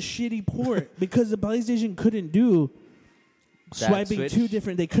 it's a shitty port, because the PlayStation couldn't do swiping switch? two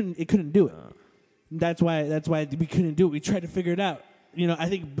different, it couldn't do it. That's why we couldn't do it. We tried to figure it out. You know, I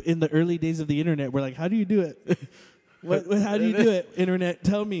think in the early days of the internet, we're like, how do you do it? How do you do it? Internet,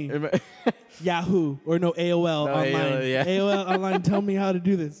 tell me. Yahoo or AOL online. AOL, yeah. AOL online, tell me how to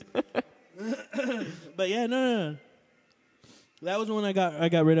do this. But yeah, no. That was one I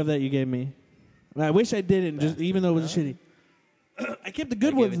got rid of that you gave me. I wish I didn't, just even though it was shitty. I kept the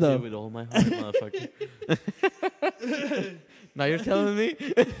good ones though. With all my heart, motherfucker. Now you're telling me.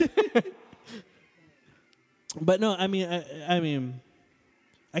 But no, I mean,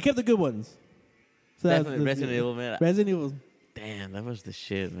 I kept the good ones. So Definitely Resident Evil, man. Resident Evil. Damn, that was the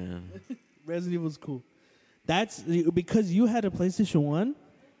shit, man. Resident Evil's cool. That's because you had a PlayStation 1.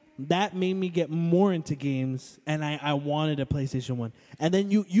 That made me get more into games, and I wanted a PlayStation 1. And then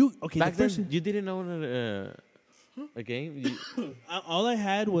you okay. Back then, you didn't own a game. All I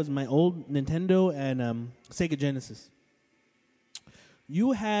had was my old Nintendo and Sega Genesis.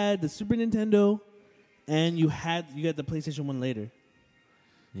 You had the Super Nintendo. And you got the PlayStation 1 later.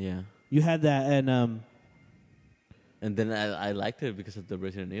 Yeah. You had that, and then I liked it because of the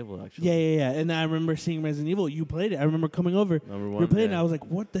Resident Evil, actually. Yeah. And I remember seeing Resident Evil. You played it. I remember coming over. Number You one. played it, and I was like,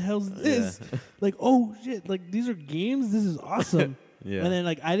 what the hell's this? Yeah. Like, oh, shit. Like, these are games? This is awesome. Yeah. And then,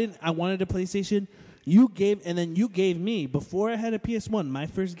 like, I wanted a PlayStation. You gave me, before I had a PS1, my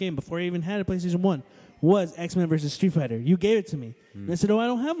first game, before I even had a PlayStation 1, was X-Men versus Street Fighter. You gave it to me. And I said, I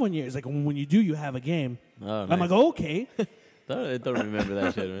don't have one yet. It's like, when you do, you have a game. Oh, I'm like, okay. I don't remember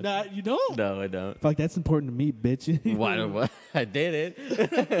that shit, man. Nah, you don't? No, I don't. Fuck, that's important to me, bitch. What? I did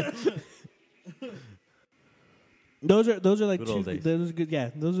it. Those are like Good old days. those are good.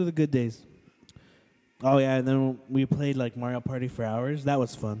 Yeah, those are the good days. Oh yeah, and then we played like Mario Party for hours. That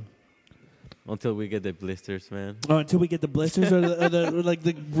was fun. Until we get the blisters, man. Oh, until we get the blisters or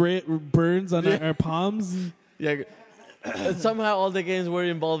the burns on our palms. Yeah. Somehow all the games were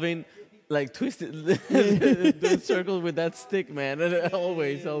involving like twisted doing circles with that stick, man.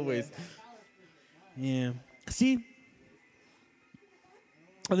 Always. Yeah. See,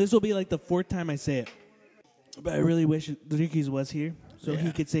 this will be like the fourth time I say it, but I really wish Ricky's was here so he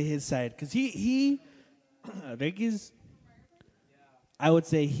Yeah. could say his side. Because he Ricky's, I would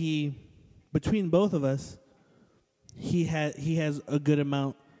say between both of us, he has a good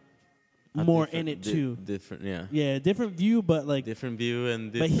amount A more different- in it too. Different, yeah. Yeah, different view, but like, Different view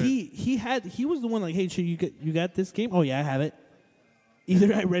and but different. he was the one like, hey, sure, you got this game? Oh yeah, I have it.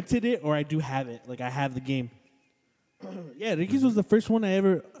 Either I rented it or I do have it. Like I have the game. Yeah, Ricky's was the first one I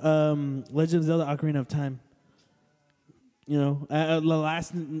ever Legend of Zelda: Ocarina of Time. You know,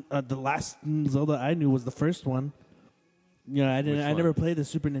 the last Zelda I knew was the first one. You know, I Which one? never played the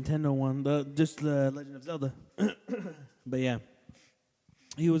Super Nintendo one, just the Legend of Zelda. But yeah,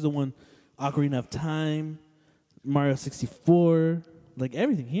 he was the one. Ocarina of Time, Mario 64, like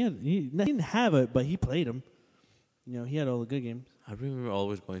everything. He didn't have it, but he played them. You know, he had all the good games. I remember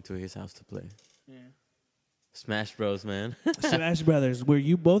always going to his house to play. Yeah. Smash Bros, man. Smash Brothers, where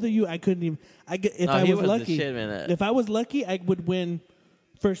both of you, I couldn't even. If No, I he was the lucky, shit, man. if I was lucky, I would win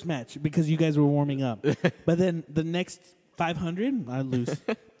first match because you guys were warming up. But then the next 500, I'd lose.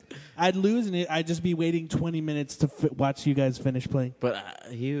 I'd lose, and I'd just be waiting 20 minutes to watch you guys finish playing. But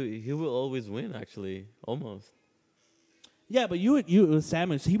he will always win, actually, almost. Yeah, but it was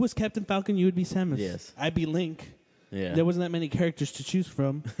Samus. He was Captain Falcon. You would be Samus. Yes. I'd be Link. Yeah. There wasn't that many characters to choose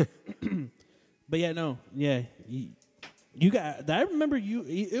from. But yeah, no, yeah, you got. I remember you.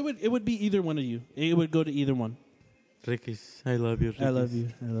 It would be either one of you. It would go to either one. Ricky's, I love you. Ricky's. I love you.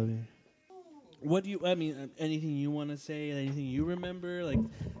 I love you. What do you? I mean, anything you want to say? Anything you remember? Like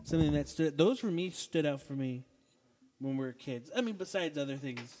something that stood. Those for me stood out for me when we were kids. I mean, besides other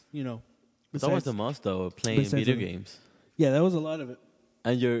things, you know. It's always the most, though, playing video other- games. Yeah, that was a lot of it.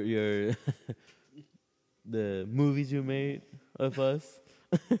 And your the movies you made of us.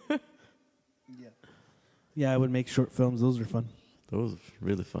 Yeah, I would make short films. Those were fun. Those were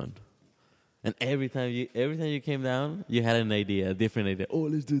really fun. And every time you came down, you had an idea, a different idea. Oh,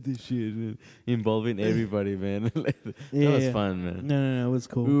 let's do this shit, man. Involving everybody, man. That was fun, man. No, it was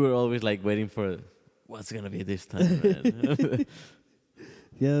cool. We were always like waiting for what's gonna be this time, man.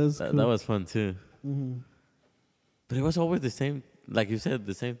 Yeah, it was that, cool. that was fun too. Mm-hmm. But it was always the same, like you said,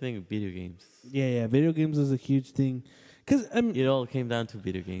 the same thing. Video games. Yeah. Video games was a huge thing, because It all came down to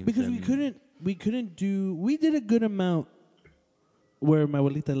video games. because we couldn't do. We did a good amount where my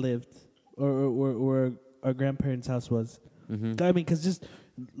abuelita lived, or our grandparents' house was. Mm-hmm. I mean, because just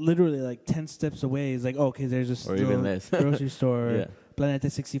literally like 10 steps away is like, okay, there's just Or even less. grocery store. Yeah.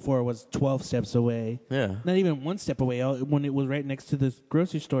 Planeta 64 was 12 steps away. Yeah. Not even one step away. When it was right next to the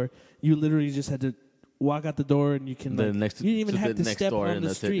grocery store, you literally just had to walk out the door, and you can. The Like, next you didn't even to have the to next step door, on and the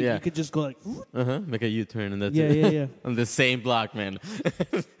that's it. street. Yeah. You could just go like. Make a U-turn and that's Yeah, it. yeah. On the same block, man.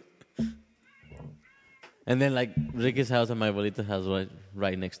 And then like Ricky's house and my abuelita's house was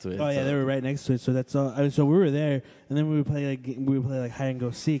right next to it. Oh yeah, so- they were right next to it. So that's all. I mean, so we were there, and then we would play like hide and go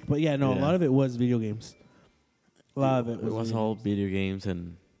seek. But yeah, no, a Yeah. lot of it was video games. A lot of it It was video all games. video games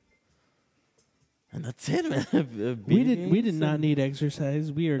and that's it, man. We did not need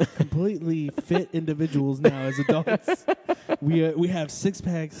exercise. We are completely fit individuals now as adults. We have 6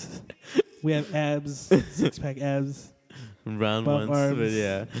 packs. We have abs, 6-pack abs, round buff ones, but arms.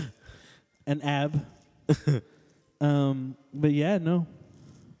 yeah. an ab. But yeah, no.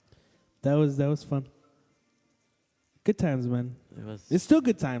 That was fun. Good times, man. It was. It's still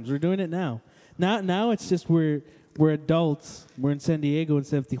good times. We're doing it now. Now it's just we're adults. We're in San Diego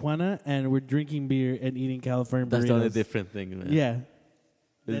instead of Tijuana, and we're drinking beer and eating California burritos. That's the only different thing, man. Yeah.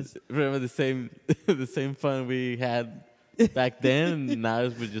 Remember the same the same fun we had back then. Now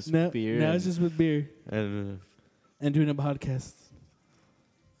it's with just beer. Now and, it's just with beer and and doing a podcast.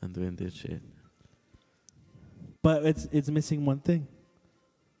 and doing this shit. But it's missing one thing.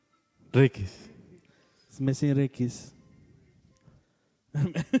 Ricky's It's missing Ricky's.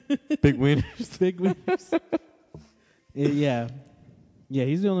 big winners. Big winners. Yeah. Yeah,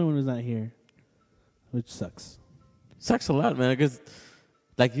 he's the only one who's not here, which sucks. Sucks a lot, man. Because,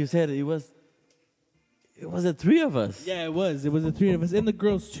 like you said, it was the 3 of us. Yeah, it was. It was the 3 of us and the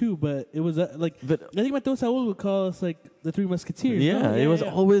girls too. But it was like But I think Mateo Saul would call us like the 3 Musketeers. yeah, no? it was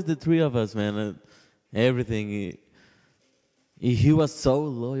always the 3 of us, man. Everything. He was so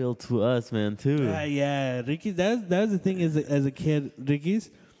loyal to us, man, too. Yeah, Ricky's. That was the thing as a kid.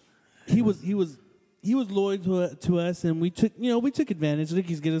 Ricky's, he was loyal to us, and we took advantage.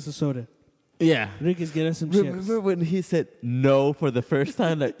 Ricky's get us a soda. Yeah. Ricky's get us some chips. Remember when he said no for the first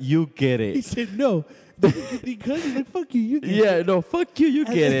time? Like, you get He it. said no because he's like, "Fuck you, you get it." Yeah, no, fuck you, you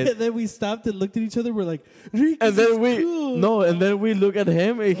And get then, it. And then we stopped and looked at each other. We're like, Ricky's And then is cool. and then we look at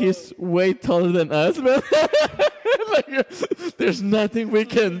him, and he's way taller than us, man. Like, there's nothing we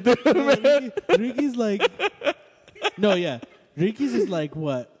can do, man. Ricky's like, no, yeah. Ricky's is like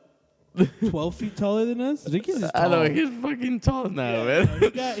what? 12 feet taller than us? Ricky's is tall. I know he's fucking tall now, man. He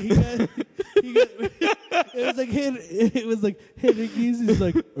got it was like, hey, Ricky's is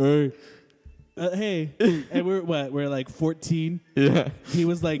like, hey. Hey, and we're like 14. Yeah. He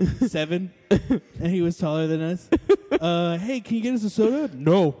was like 7, and he was taller than us. Hey, can you get us a soda?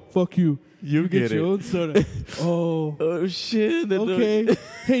 No, fuck you. You get get your it. own soda. Oh, Oh shit! okay.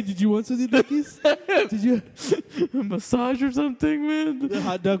 Hey, did you want something, Ricky's? Did you? A massage or something, man? The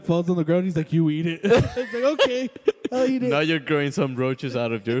hot dog falls on the ground. He's like, you eat it. I was like, okay, I'll eat it. Now you're growing some roaches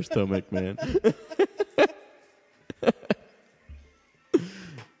out of your stomach, man.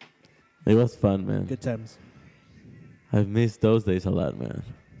 It was fun, man. Good times. I've missed those days a lot, man.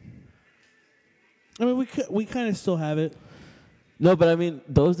 I mean, we kind of still have it. No, but I mean,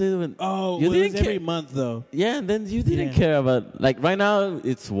 those days when Oh, You well, it was didn't every care- month though. yeah, and then you didn't Yeah. care about like right now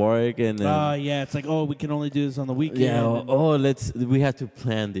it's work and then Yeah, it's like, oh, we can only do this on the weekend. yeah, and- we have to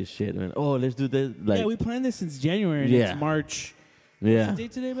plan this shit, man. Oh, let's do this like yeah, we planned this since January. And Yeah. It's March. yeah. What's the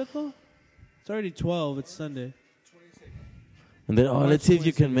date today, Bethel? It's already 12. It's Sunday. And then March let's see if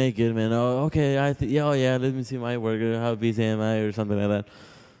you can 22nd. make it, man. Oh, okay, yeah, let me see my work, how busy am I or something like that.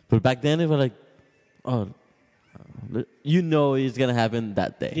 But back then it was like, oh, you know it's gonna happen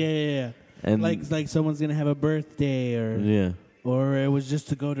that day. Yeah. And Like someone's gonna have a birthday, yeah. or it was just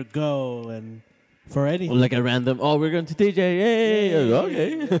to go, and for Or anything. like a random, oh, we're going to TJ, yay, Yeah.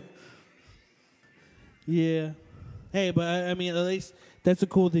 okay. Yeah. Hey, but I mean, at least that's a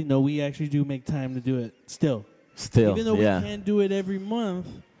cool thing, though. We actually do make time to do it still. Still, Even though yeah. we can't do it every month,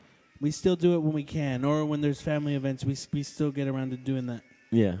 we still do it when we can, or when there's family events. We still get around to doing that.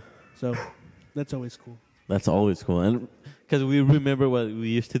 Yeah, So that's always cool. that's always cool. And because we remember what we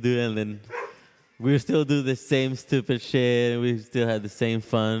used to do, and then we still do the same stupid shit, and we still had the same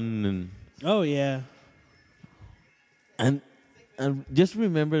fun, Oh yeah. and just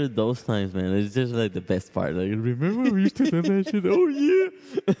remember those times, man. It's just like the best part. Like, remember we used to do that shit? Oh,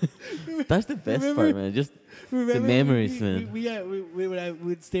 yeah. That's the best part, man. Just Remember the memories, man. We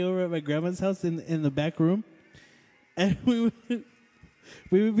would stay over at my grandma's house in the back room, and we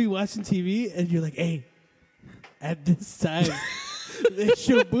would be watching TV, and you're like, hey, at this time, they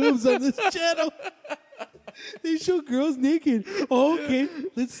show boobs on this channel. They show girls naked. Oh, okay,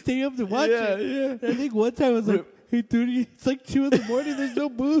 let's stay up to watch it. Yeah. And I think one time I was like, hey, dude, it's like 2 in the morning. There's no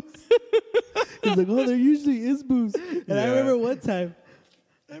boobs. He's like, oh, there usually is boobs. And I Yeah. remember one time.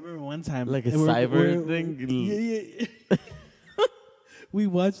 Like a and cyber thing? Yeah. We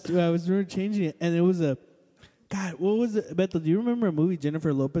watched. I was changing it, and it was a. God, what was it? Beto, do you remember a movie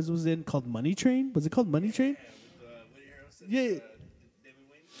Jennifer Lopez was in called Money Train? Was it called Money Train? Yeah.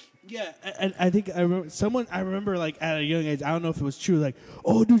 Yeah, and I think I remember someone. I remember like at a young age. I don't know if it was true. Like,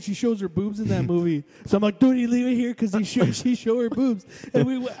 oh, dude, she shows her boobs in that movie. So I'm like, dude, you leave it here because she show her boobs.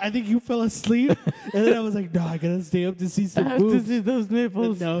 And I think you fell asleep, and then I was like, no, I gotta stay up to see I some have to boobs. see those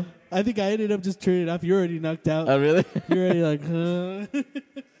nipples. No, I think I ended up just turning it off. You're already knocked out. Oh, really? You're already like,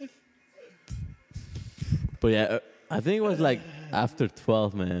 huh? But yeah, I think it was like after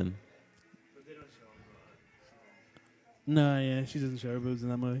 12, man. No, yeah, she doesn't show her boobs in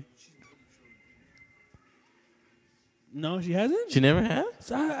that movie. No, she hasn't. She never had?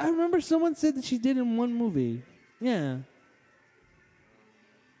 So I remember someone said that she did in one movie. Yeah.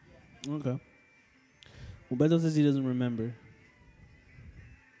 Okay. Well, Beto says he doesn't remember.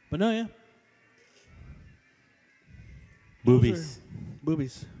 But no, yeah. Boobies.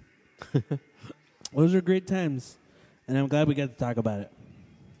 Boobies. Those are great times. And I'm glad we got to talk about it.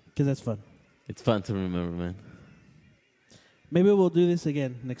 Because that's fun. It's fun to remember, man. Maybe we'll do this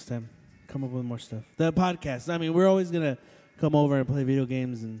again next time. Come up with more stuff. The podcast. I mean, we're always going to come over and play video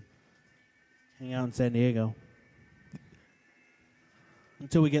games and hang out in San Diego.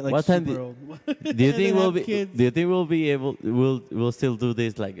 Until we get like What time super do- old. Do you And think then we'll have be? kids. Do you think we'll be able? We'll still do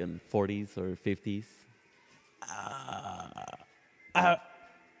this like in 40s or 50s? I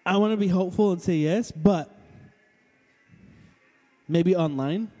want to be hopeful and say yes, but maybe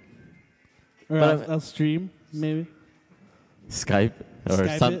online. Or But I'll stream, maybe. Skype or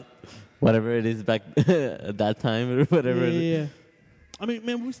Skype some it. whatever it is back at that time or whatever. Yeah. I mean,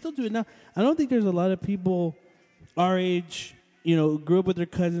 man, we still do it now. I don't think there's a lot of people our age, grew up with their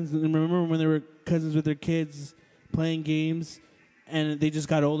cousins and remember when they were cousins with their kids playing games and they just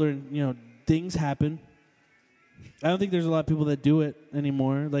got older and, things happen. I don't think there's a lot of people that do it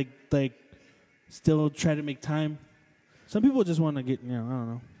anymore. Like still try to make time. Some people just want to get, I don't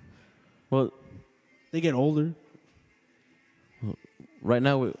know. Well, They get older. right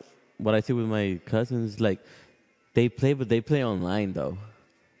now, what I see with my cousins, like they play, but they play online though.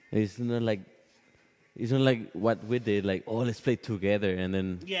 It's not like It's not like what we did. Like, oh, let's play together, and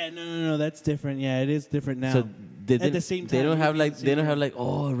then Yeah, no. That's different. Yeah, it is different now. so they At didn't- the same they time, don't we have did like the same they don't have room. like,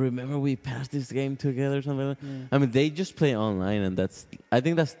 oh, remember we passed this game together or something. Like that. Yeah. I mean, they just play online, and I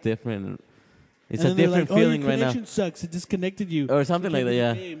think that's different. It's And a then they're different like, feeling oh, your right now, connection sucks. It disconnected you. or something You like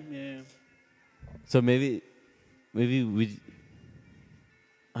that. can't Yeah. do the game. So maybe we,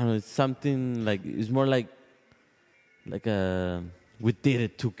 I don't know. It's something like it's more like we did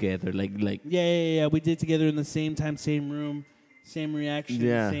it together. Like Yeah. We did together in the same time, same room, same reaction,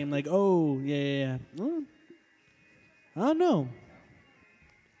 Yeah. same like, oh, yeah. Well, I don't know.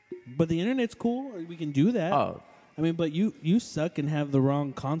 But the internet's cool. We can do that. oh, I mean, but you suck and have the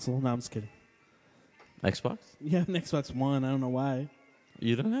wrong console. No, I'm just kidding. Xbox. You have an Xbox One. I don't know why.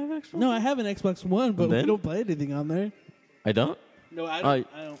 You don't have Xbox? No, I have an Xbox One, but we Then? don't play anything on there. I don't. No, I Oh, don't.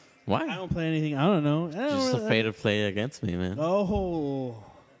 I don't. Why? I don't play anything. I don't know. I don't Just really- afraid to play against me, man. Oh.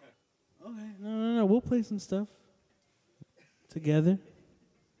 Okay. No. We'll play some stuff together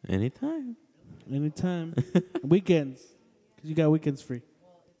Anytime. anytime. Weekends, because you got weekends free.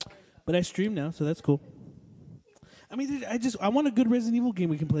 But I stream now, so that's cool. I mean, dude, I want a good Resident Evil game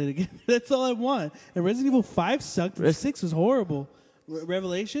we can play together. That's all I want. And Resident Evil 5 sucked. And 6 was horrible.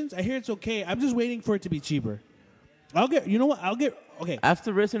 Revelations, I hear it's okay. I'm just waiting for it to be cheaper. You know what? Okay.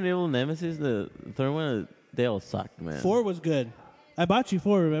 After Resident Evil Nemesis, the third one, they all sucked, man. 4 was good. I bought you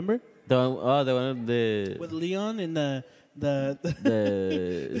 4, remember? The one, the With Leon and the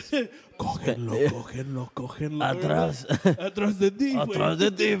cógenlo. atrás, Atrás de ti, güey. atrás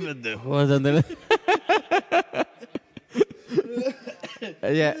de ti, pendejo. Ándale.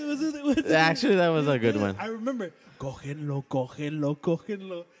 Yeah, actually, that was a good one. I remember. Cógenlo.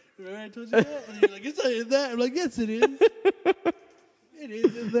 Remember I told you that? And you're like, it's not in that. I'm like, yes, it is. It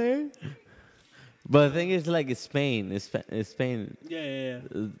is in there. But the thing is, like, it's Spain. It's Spain. Yeah.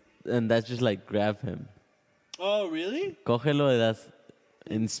 And that's just like grab him. Oh, really? Cógelo, that's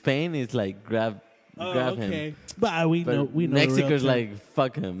in Spain. It's like grab Okay. him. But we But know. Mexico's the real like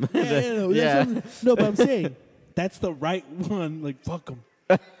fuck him. term. Yeah. No, but I'm saying that's the right one. Like, fuck them.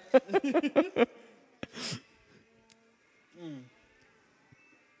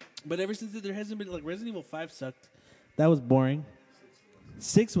 But ever since then, there hasn't been like Resident Evil 5 sucked. That was boring.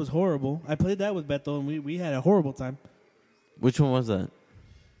 6 was horrible. I played that with Beto, and we had a horrible time. Which one was that?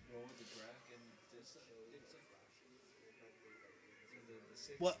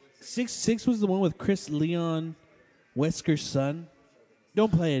 What? 6 was the one with Chris Leon, Wesker's son.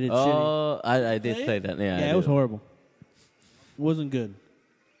 Don't play it. It's shitty. Oh, I did Play play it? that. Yeah, Yeah, I it was did. horrible. It wasn't good.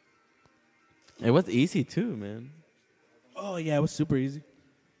 It was easy too, man. Oh yeah, it was super easy.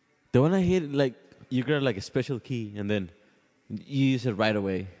 The one I hate, like you got like a special key and then you use it right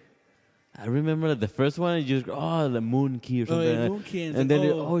away. I remember like, the first one, you just the moon key or Oh something. yeah, like that. moon key. And then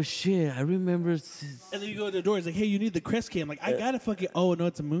oh shit, I remember. And then you go to the door. It's like, hey, you need the crest key. I'm like, I gotta fucking. Oh no,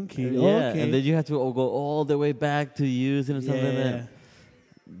 it's a moon key. Yeah, Oh, okay. and then you have to go all the way back to use it or something like yeah.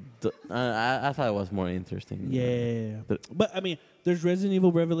 that. I thought it was more interesting. Yeah. But- But I mean, there's Resident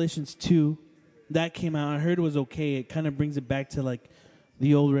Evil Revelations 2 that came out. I heard it was okay. It kind of brings it back to like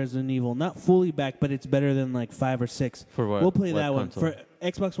the old Resident Evil. Not fully back, but it's better than like 5 or 6. For what? We'll play what that console? one for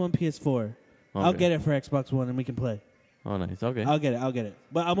Xbox One, PS4. I'll Okay. get it for Xbox One and we can play. Oh, nice. Okay. I'll get it.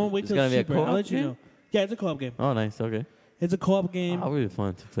 But I'm gonna wait It's till gonna it's be a cheaper. I'll co-op let you game? know. Yeah, it's a co-op game. Oh, nice. Okay. It's a co-op game. That would be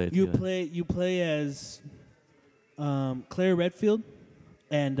fun to play. You together. play as Claire Redfield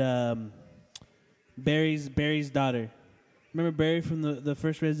and Barry's daughter. Remember Barry from the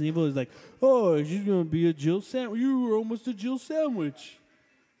first Resident Evil is like, oh, she's gonna be a Jill sandwich. You were almost a Jill sandwich.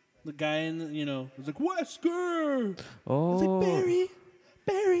 The guy was like, Wesker. Oh. It's like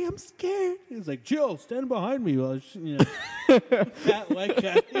Barry, I'm scared. He's like, Jill, stand behind me. While fat white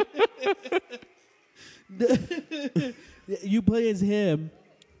guy. You play as him,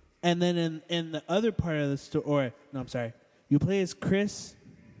 and then in the other part of the story, you play as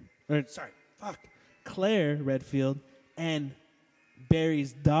Claire Redfield and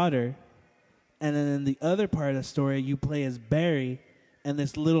Barry's daughter, and then in the other part of the story, you play as Barry and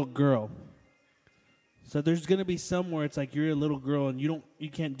this little girl. So there's gonna be somewhere it's like you're a little girl and you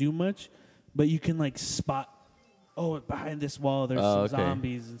can't do much, but you can like spot. Oh, behind this wall there's some okay.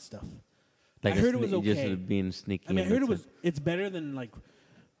 zombies and stuff. Like I heard it was just okay. being sneaky. I mean, I and heard that's it's better than like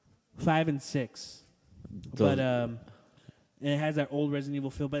 5 and 6, So- but it has that old Resident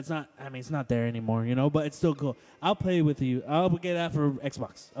Evil feel. But it's not. I mean, it's not there anymore, But it's still cool. I'll play with you. I'll get that for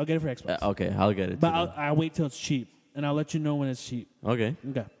Xbox. I'll get it for Xbox. Okay, I'll get it. But too I'll wait till it's cheap, and I'll let you know when it's cheap. then. Okay,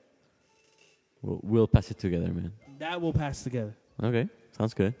 Okay, we'll pass it together, man. that will pass together. Okay,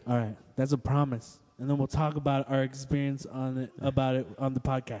 sounds good. All right, that's a promise, and then we'll talk about our experience about it on the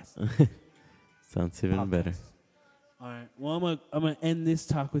podcast. Sounds even better. All right. Well, I'm gonna end this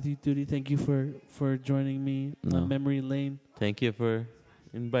talk with you, Duty. Thank you for joining me on memory lane. Thank you for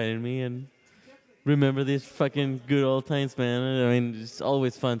inviting me and remember these fucking good old times, man. I mean, it's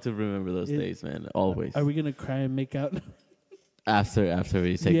always fun to remember those days, man. Always. Are we gonna cry and make out? After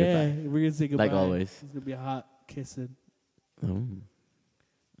we say yeah, goodbye. we're gonna say goodbye. Like always. It's gonna be a hot kissing. Oh.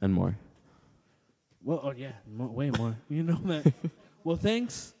 And more. Well, oh yeah, way more. You know that. Well,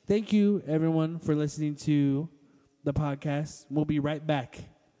 thanks. Thank you, everyone, for listening to the podcast. We'll be right back.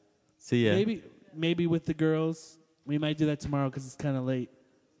 See ya. Maybe with the girls. We might do that tomorrow because it's kind of late.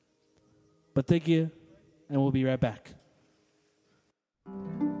 But thank you, and we'll be right back.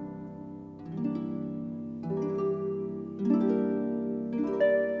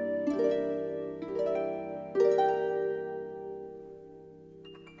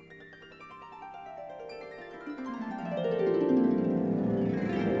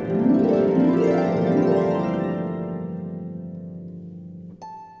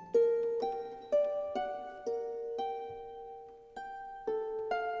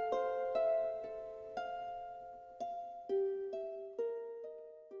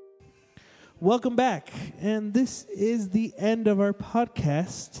 Welcome back. And this is the end of our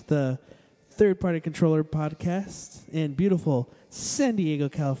podcast, the Third Party Controller podcast in beautiful San Diego,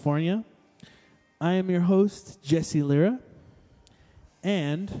 California. I am your host, Jesse Lira.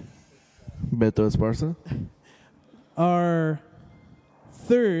 And Beto Esparza. Our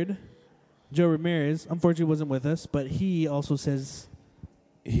third, Joe Ramirez, unfortunately wasn't with us, but he also says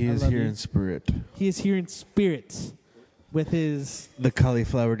He I is love here you. in spirit. He is here in spirit with his The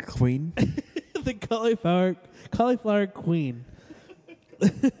cauliflower queen. the cauliflower queen.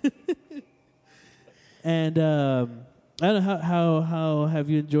 And I don't know how have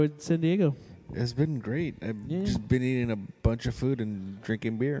you enjoyed San Diego? It's been great. I've just been eating a bunch of food and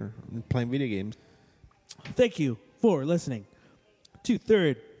drinking beer and playing video games. Thank you for listening to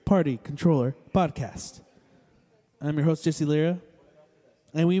Third Party Controller Podcast. I'm your host, Jesse Lira,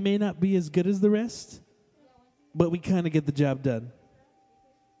 and we may not be as good as the rest, but we kind of get the job done.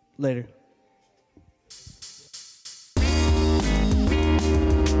 Later.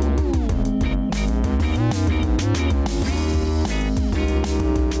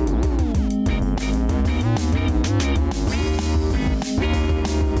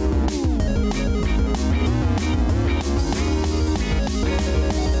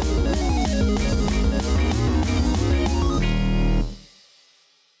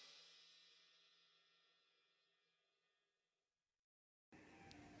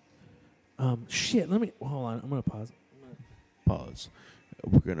 Shit, hold on. I'm going to pause. Pause.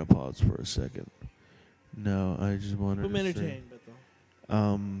 We're going to pause for a second. No, I just wanted I'm to say, entertained,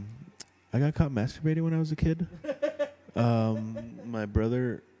 Beto. I got caught masturbating when I was a kid. My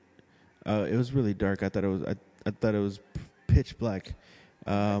brother, it was really dark. I thought it was pitch black.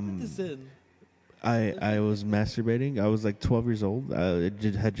 Put this in. I was masturbating. I was like 12 years old. I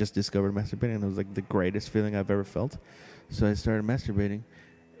had just discovered masturbating, and it was like the greatest feeling I've ever felt. So I started masturbating,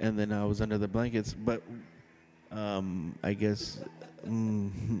 and then I was under the blankets. But I guess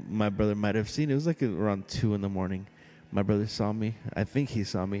my brother might have seen it. It was like around 2 a.m. My brother saw me. I think he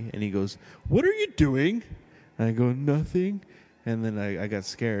saw me, and he goes, "What are you doing?" And I go, "Nothing." And then I got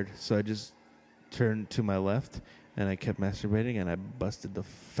scared, so I just turned to my left, and I kept masturbating, and I busted the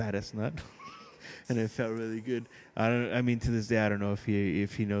fattest nut. And it felt really good. I mean, to this day, I don't know if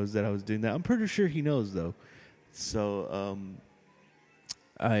he knows that I was doing that. I'm pretty sure he knows, though. So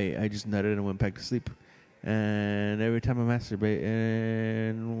I just nutted and went back to sleep. And every time I masturbate,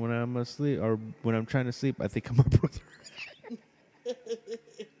 and when I'm asleep or when I'm trying to sleep, I think of my brother.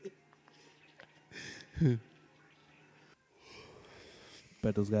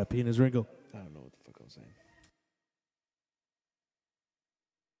 Beto's got a penis wrinkle. I don't know what the fuck I was saying.